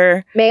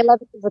Kickstarter. May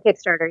 11th is the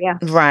Kickstarter, yeah.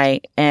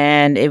 Right.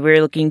 And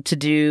we're looking to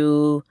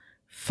do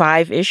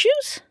 5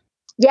 issues?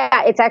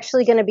 Yeah, it's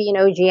actually going to be an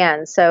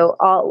OGN. So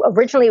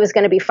originally it was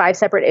going to be 5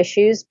 separate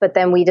issues, but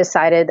then we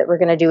decided that we're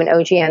going to do an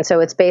OGN. So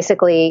it's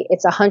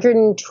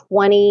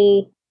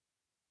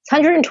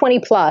 120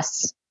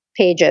 plus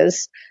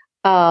pages,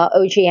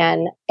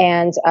 OGN,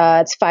 and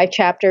it's 5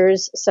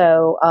 chapters.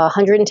 So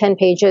 110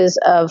 pages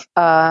of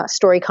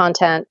story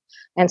content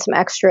and some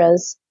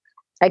extras.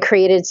 I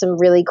created some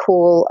really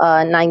cool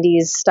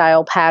 90s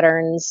style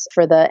patterns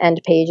for the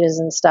end pages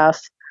and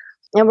stuff.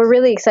 And we're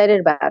really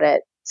excited about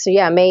it. So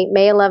yeah, May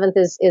 11th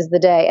is the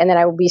day. And then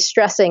I will be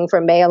stressing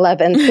from May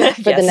 11th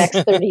for the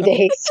next 30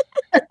 days.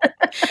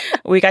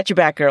 We got you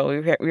back, girl.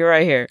 We're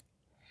right here.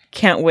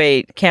 Can't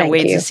wait. Can't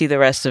wait to see the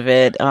rest of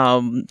it.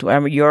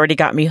 You already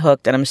got me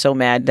hooked, and I'm so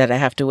mad that I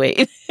have to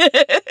wait.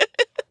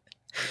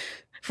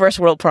 First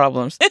world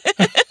problems.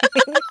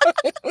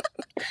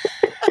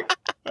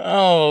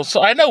 Oh,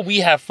 so I know we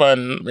have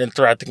fun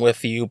interacting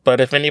with you,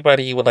 but if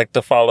anybody would like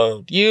to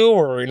follow you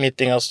or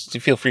anything else,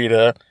 feel free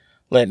to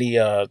let any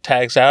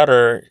tags out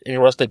or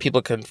anywhere else that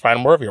people can find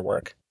more of your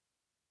work.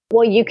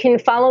 Well, you can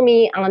follow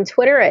me on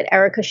Twitter at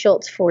Erica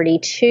Schultz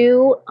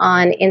 42.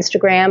 On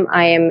Instagram,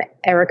 I am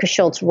Erica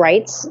Schultz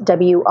Writes,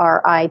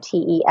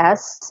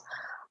 WRITES.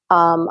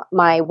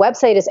 My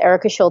website is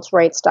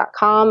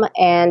ericaschultzwrites.com.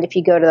 And if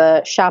you go to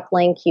the shop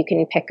link, you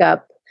can pick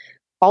up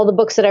all the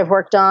books that I've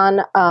worked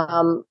on.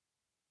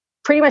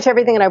 Pretty much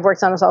everything that I've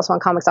worked on is also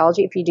on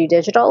Comixology if you do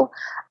digital.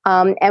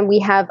 And we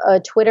have a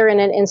Twitter and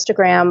an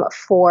Instagram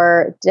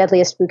for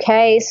Deadliest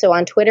Bouquet. So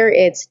on Twitter,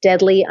 it's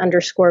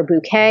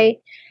deadly_bouquet.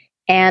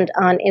 And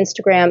on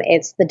Instagram,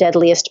 it's the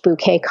Deadliest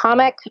Bouquet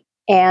comic.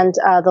 And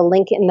the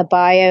link in the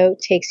bio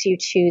takes you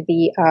to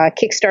the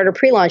Kickstarter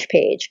pre-launch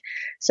page.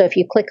 So if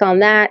you click on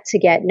that to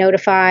get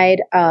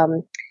notified,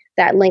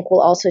 that link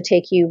will also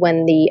take you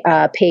when the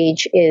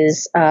page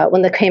is,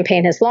 when the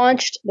campaign has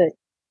launched. The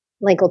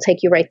link will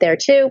take you right there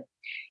too.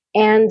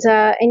 And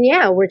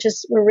yeah, we're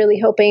really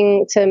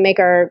hoping to make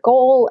our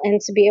goal and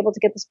to be able to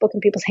get this book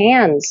in people's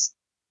hands.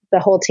 The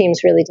whole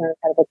team's really done an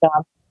incredible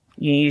job.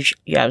 You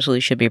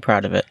absolutely should be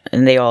proud of it,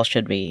 and they all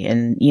should be.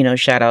 And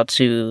shout out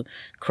to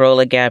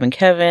Corolla, Gab, and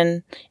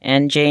Kevin,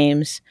 and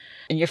James,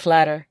 and your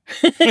flatter,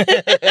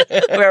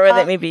 wherever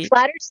that may be.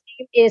 Flatter's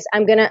name is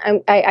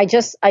I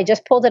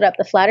just pulled it up.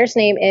 The flatter's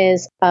name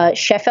is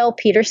Sheffel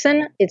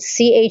Peterson. It's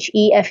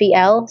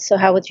Chefel. So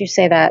how would you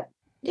say that?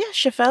 Yeah,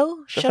 Sheffel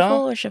or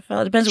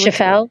Sheffel. Depends on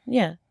Sheffel.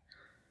 Yeah.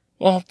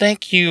 Well,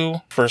 thank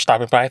you for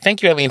stopping by.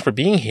 Thank you, Eileen, for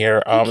being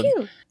here. Thank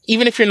you.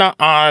 Even if you're not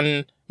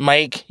on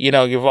mic,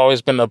 you've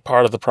always been a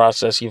part of the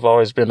process. You've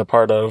always been a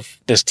part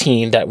of this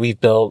team that we've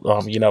built.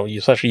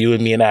 Especially you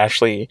and me and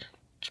Ashley,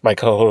 my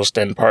co-host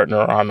and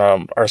partner on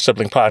our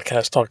sibling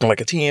podcast, Talking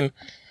Like a Teen.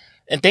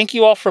 And thank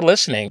you all for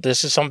listening.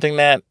 This is something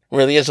that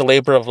really is a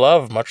labor of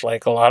love, much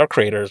like a lot of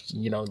creators.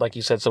 Like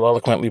you said so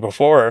eloquently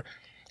before,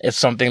 it's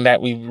something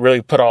that we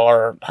really put all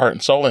our heart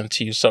and soul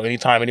into. So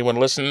anytime anyone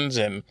listens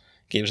and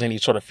gives any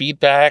sort of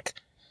feedback,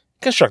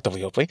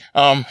 constructively, hopefully,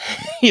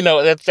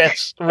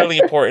 that's really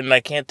important. I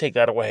can't take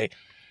that away.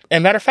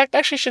 And matter of fact, I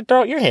actually should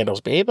throw out your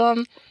handles, babe.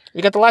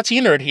 We got the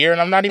Latina nerd here,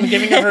 and I'm not even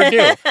giving her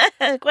due.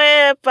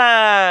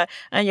 Cuepa!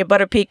 And your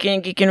butter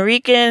pecan, geekin'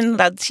 Rican,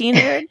 Latina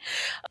nerd.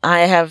 I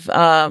have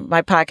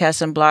my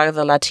podcast and blog,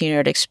 The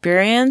Latina Nerd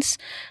Experience.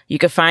 You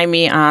can find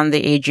me on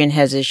the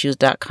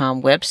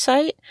AdrianHasIssues.com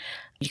website.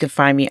 You can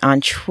find me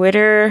on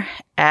Twitter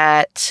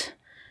at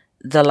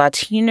The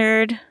Latina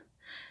Nerd,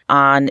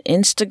 on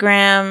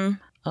Instagram.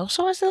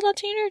 Also as The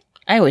Latina Nerd?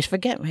 I always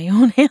forget my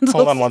own handles.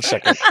 Hold on one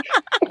second.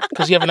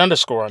 Because you have an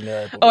underscore on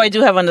there. I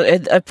do have the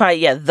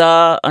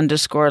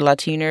 _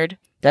 Latina Nerd.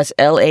 That's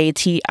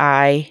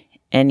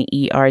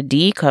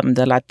LATINERD, come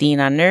the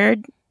Latina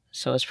Nerd.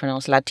 So it's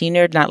pronounced Latina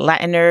Nerd, not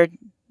Latin Nerd,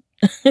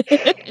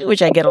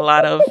 which I get a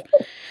lot of.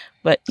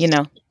 But,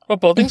 Well,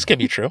 both things can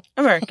be true.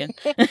 American.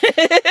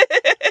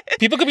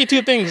 People could be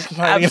two things.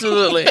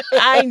 Absolutely.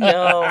 I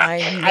know.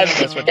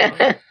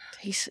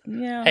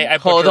 Hey,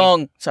 hold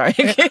on. Sorry.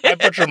 I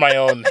butchered my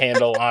own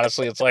handle,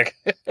 honestly. It's like...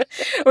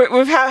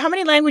 how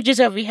many languages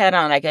have we had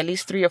on? Like at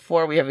least 3 or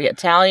 4. We have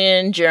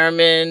Italian,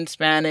 German,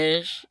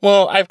 Spanish.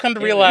 Well, I've come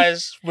to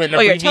realize when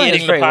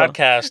abbreviating the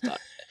podcast,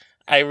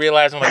 I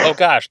realized I'm like, oh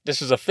gosh,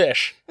 this is a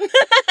fish.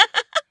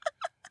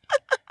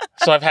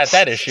 So I've had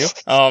that issue.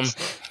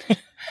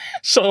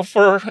 So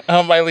for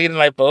Eileen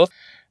and I both,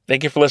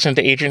 thank you for listening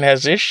to Adrian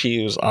Has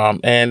Issues.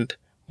 And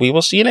we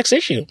will see you next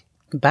issue.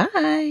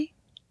 Bye.